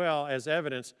 very well as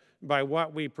evidenced by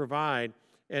what we provide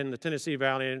in the Tennessee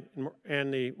Valley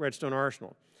and the Redstone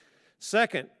Arsenal.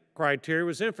 Second criteria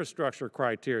was infrastructure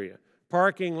criteria.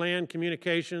 Parking, land,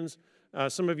 communications.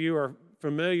 Some of you are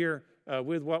familiar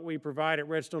with what we provide at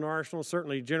Redstone Arsenal.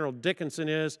 Certainly General Dickinson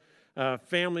is.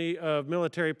 Family of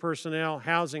military personnel,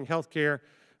 housing, health care.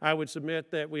 I would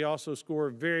submit that we also score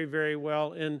very, very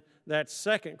well in that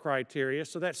second criteria,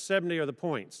 so that's 70 are the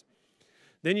points.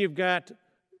 Then you've got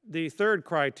the third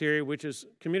criteria, which is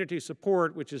community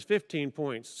support, which is 15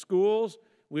 points. Schools,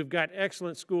 we've got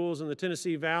excellent schools in the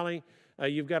Tennessee Valley.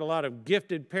 You've got a lot of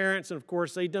gifted parents, and of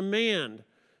course they demand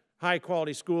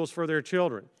high-quality schools for their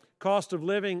children. Cost of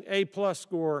living, A+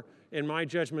 score in my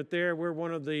judgment there. We're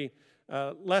one of the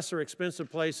lesser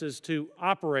expensive places to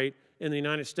operate in the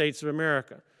United States of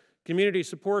America. Community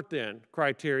support then,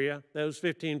 criteria, those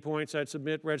 15 points, I'd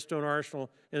submit Redstone Arsenal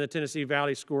and the Tennessee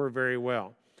Valley score very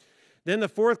well. Then the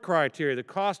fourth criteria, the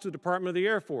cost to the Department of the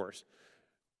Air Force.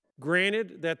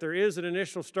 Granted that there is an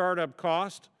initial startup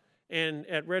cost, and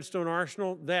at Redstone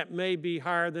Arsenal, that may be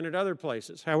higher than at other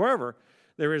places. However,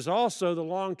 there is also the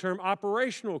long-term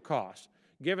operational cost.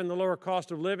 Given the lower cost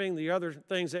of living, the other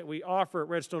things that we offer at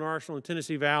Redstone Arsenal and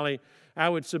Tennessee Valley, I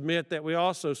would submit that we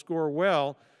also score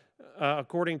well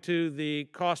according to the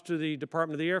cost to the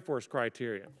Department of the Air Force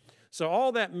criteria. So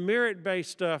all that merit-based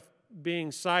stuff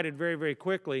being cited very, very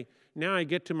quickly, now I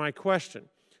get to my question.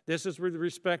 This is with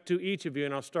respect to each of you,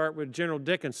 and I'll start with General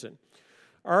Dickinson.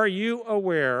 Are you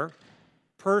aware,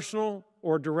 personal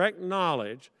or direct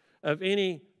knowledge, of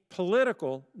any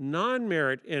political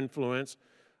non-merit influence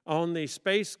on the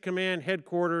Space Command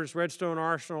Headquarters Redstone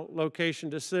Arsenal location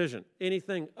decision?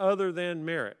 Anything other than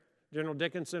merit? General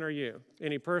Dickinson, are you?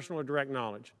 Any personal or direct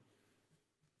knowledge?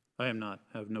 I am not.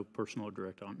 I have no personal or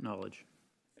direct knowledge.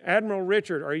 Admiral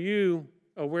Richard, are you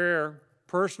aware,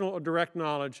 personal or direct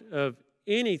knowledge, of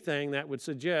anything that would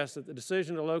suggest that the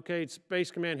decision to locate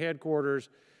Space Command Headquarters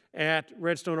at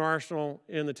Redstone Arsenal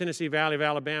in the Tennessee Valley of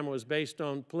Alabama was based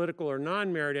on political or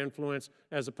non-merit influence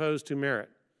as opposed to merit?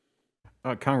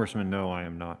 Congressman, no, I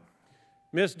am not.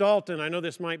 Ms. Dalton, I know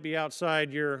this might be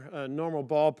outside your normal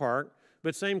ballpark,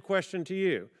 but same question to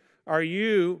you. Are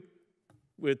you,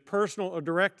 with personal or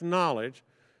direct knowledge,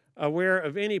 aware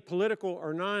of any political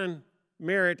or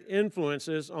non-merit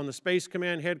influences on the Space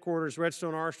Command Headquarters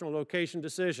Redstone Arsenal location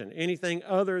decision? Anything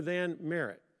other than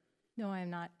merit? No, I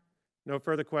am not. No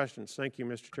further questions. Thank you,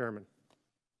 Mr. Chairman.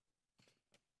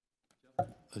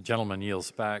 The gentleman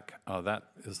yields back. That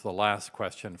is the last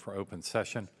question for open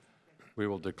session. We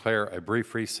will declare a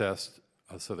brief recess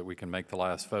so that we can make the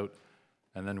last vote,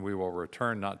 and then we will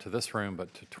return not to this room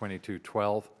but to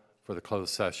 2212 for the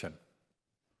closed session.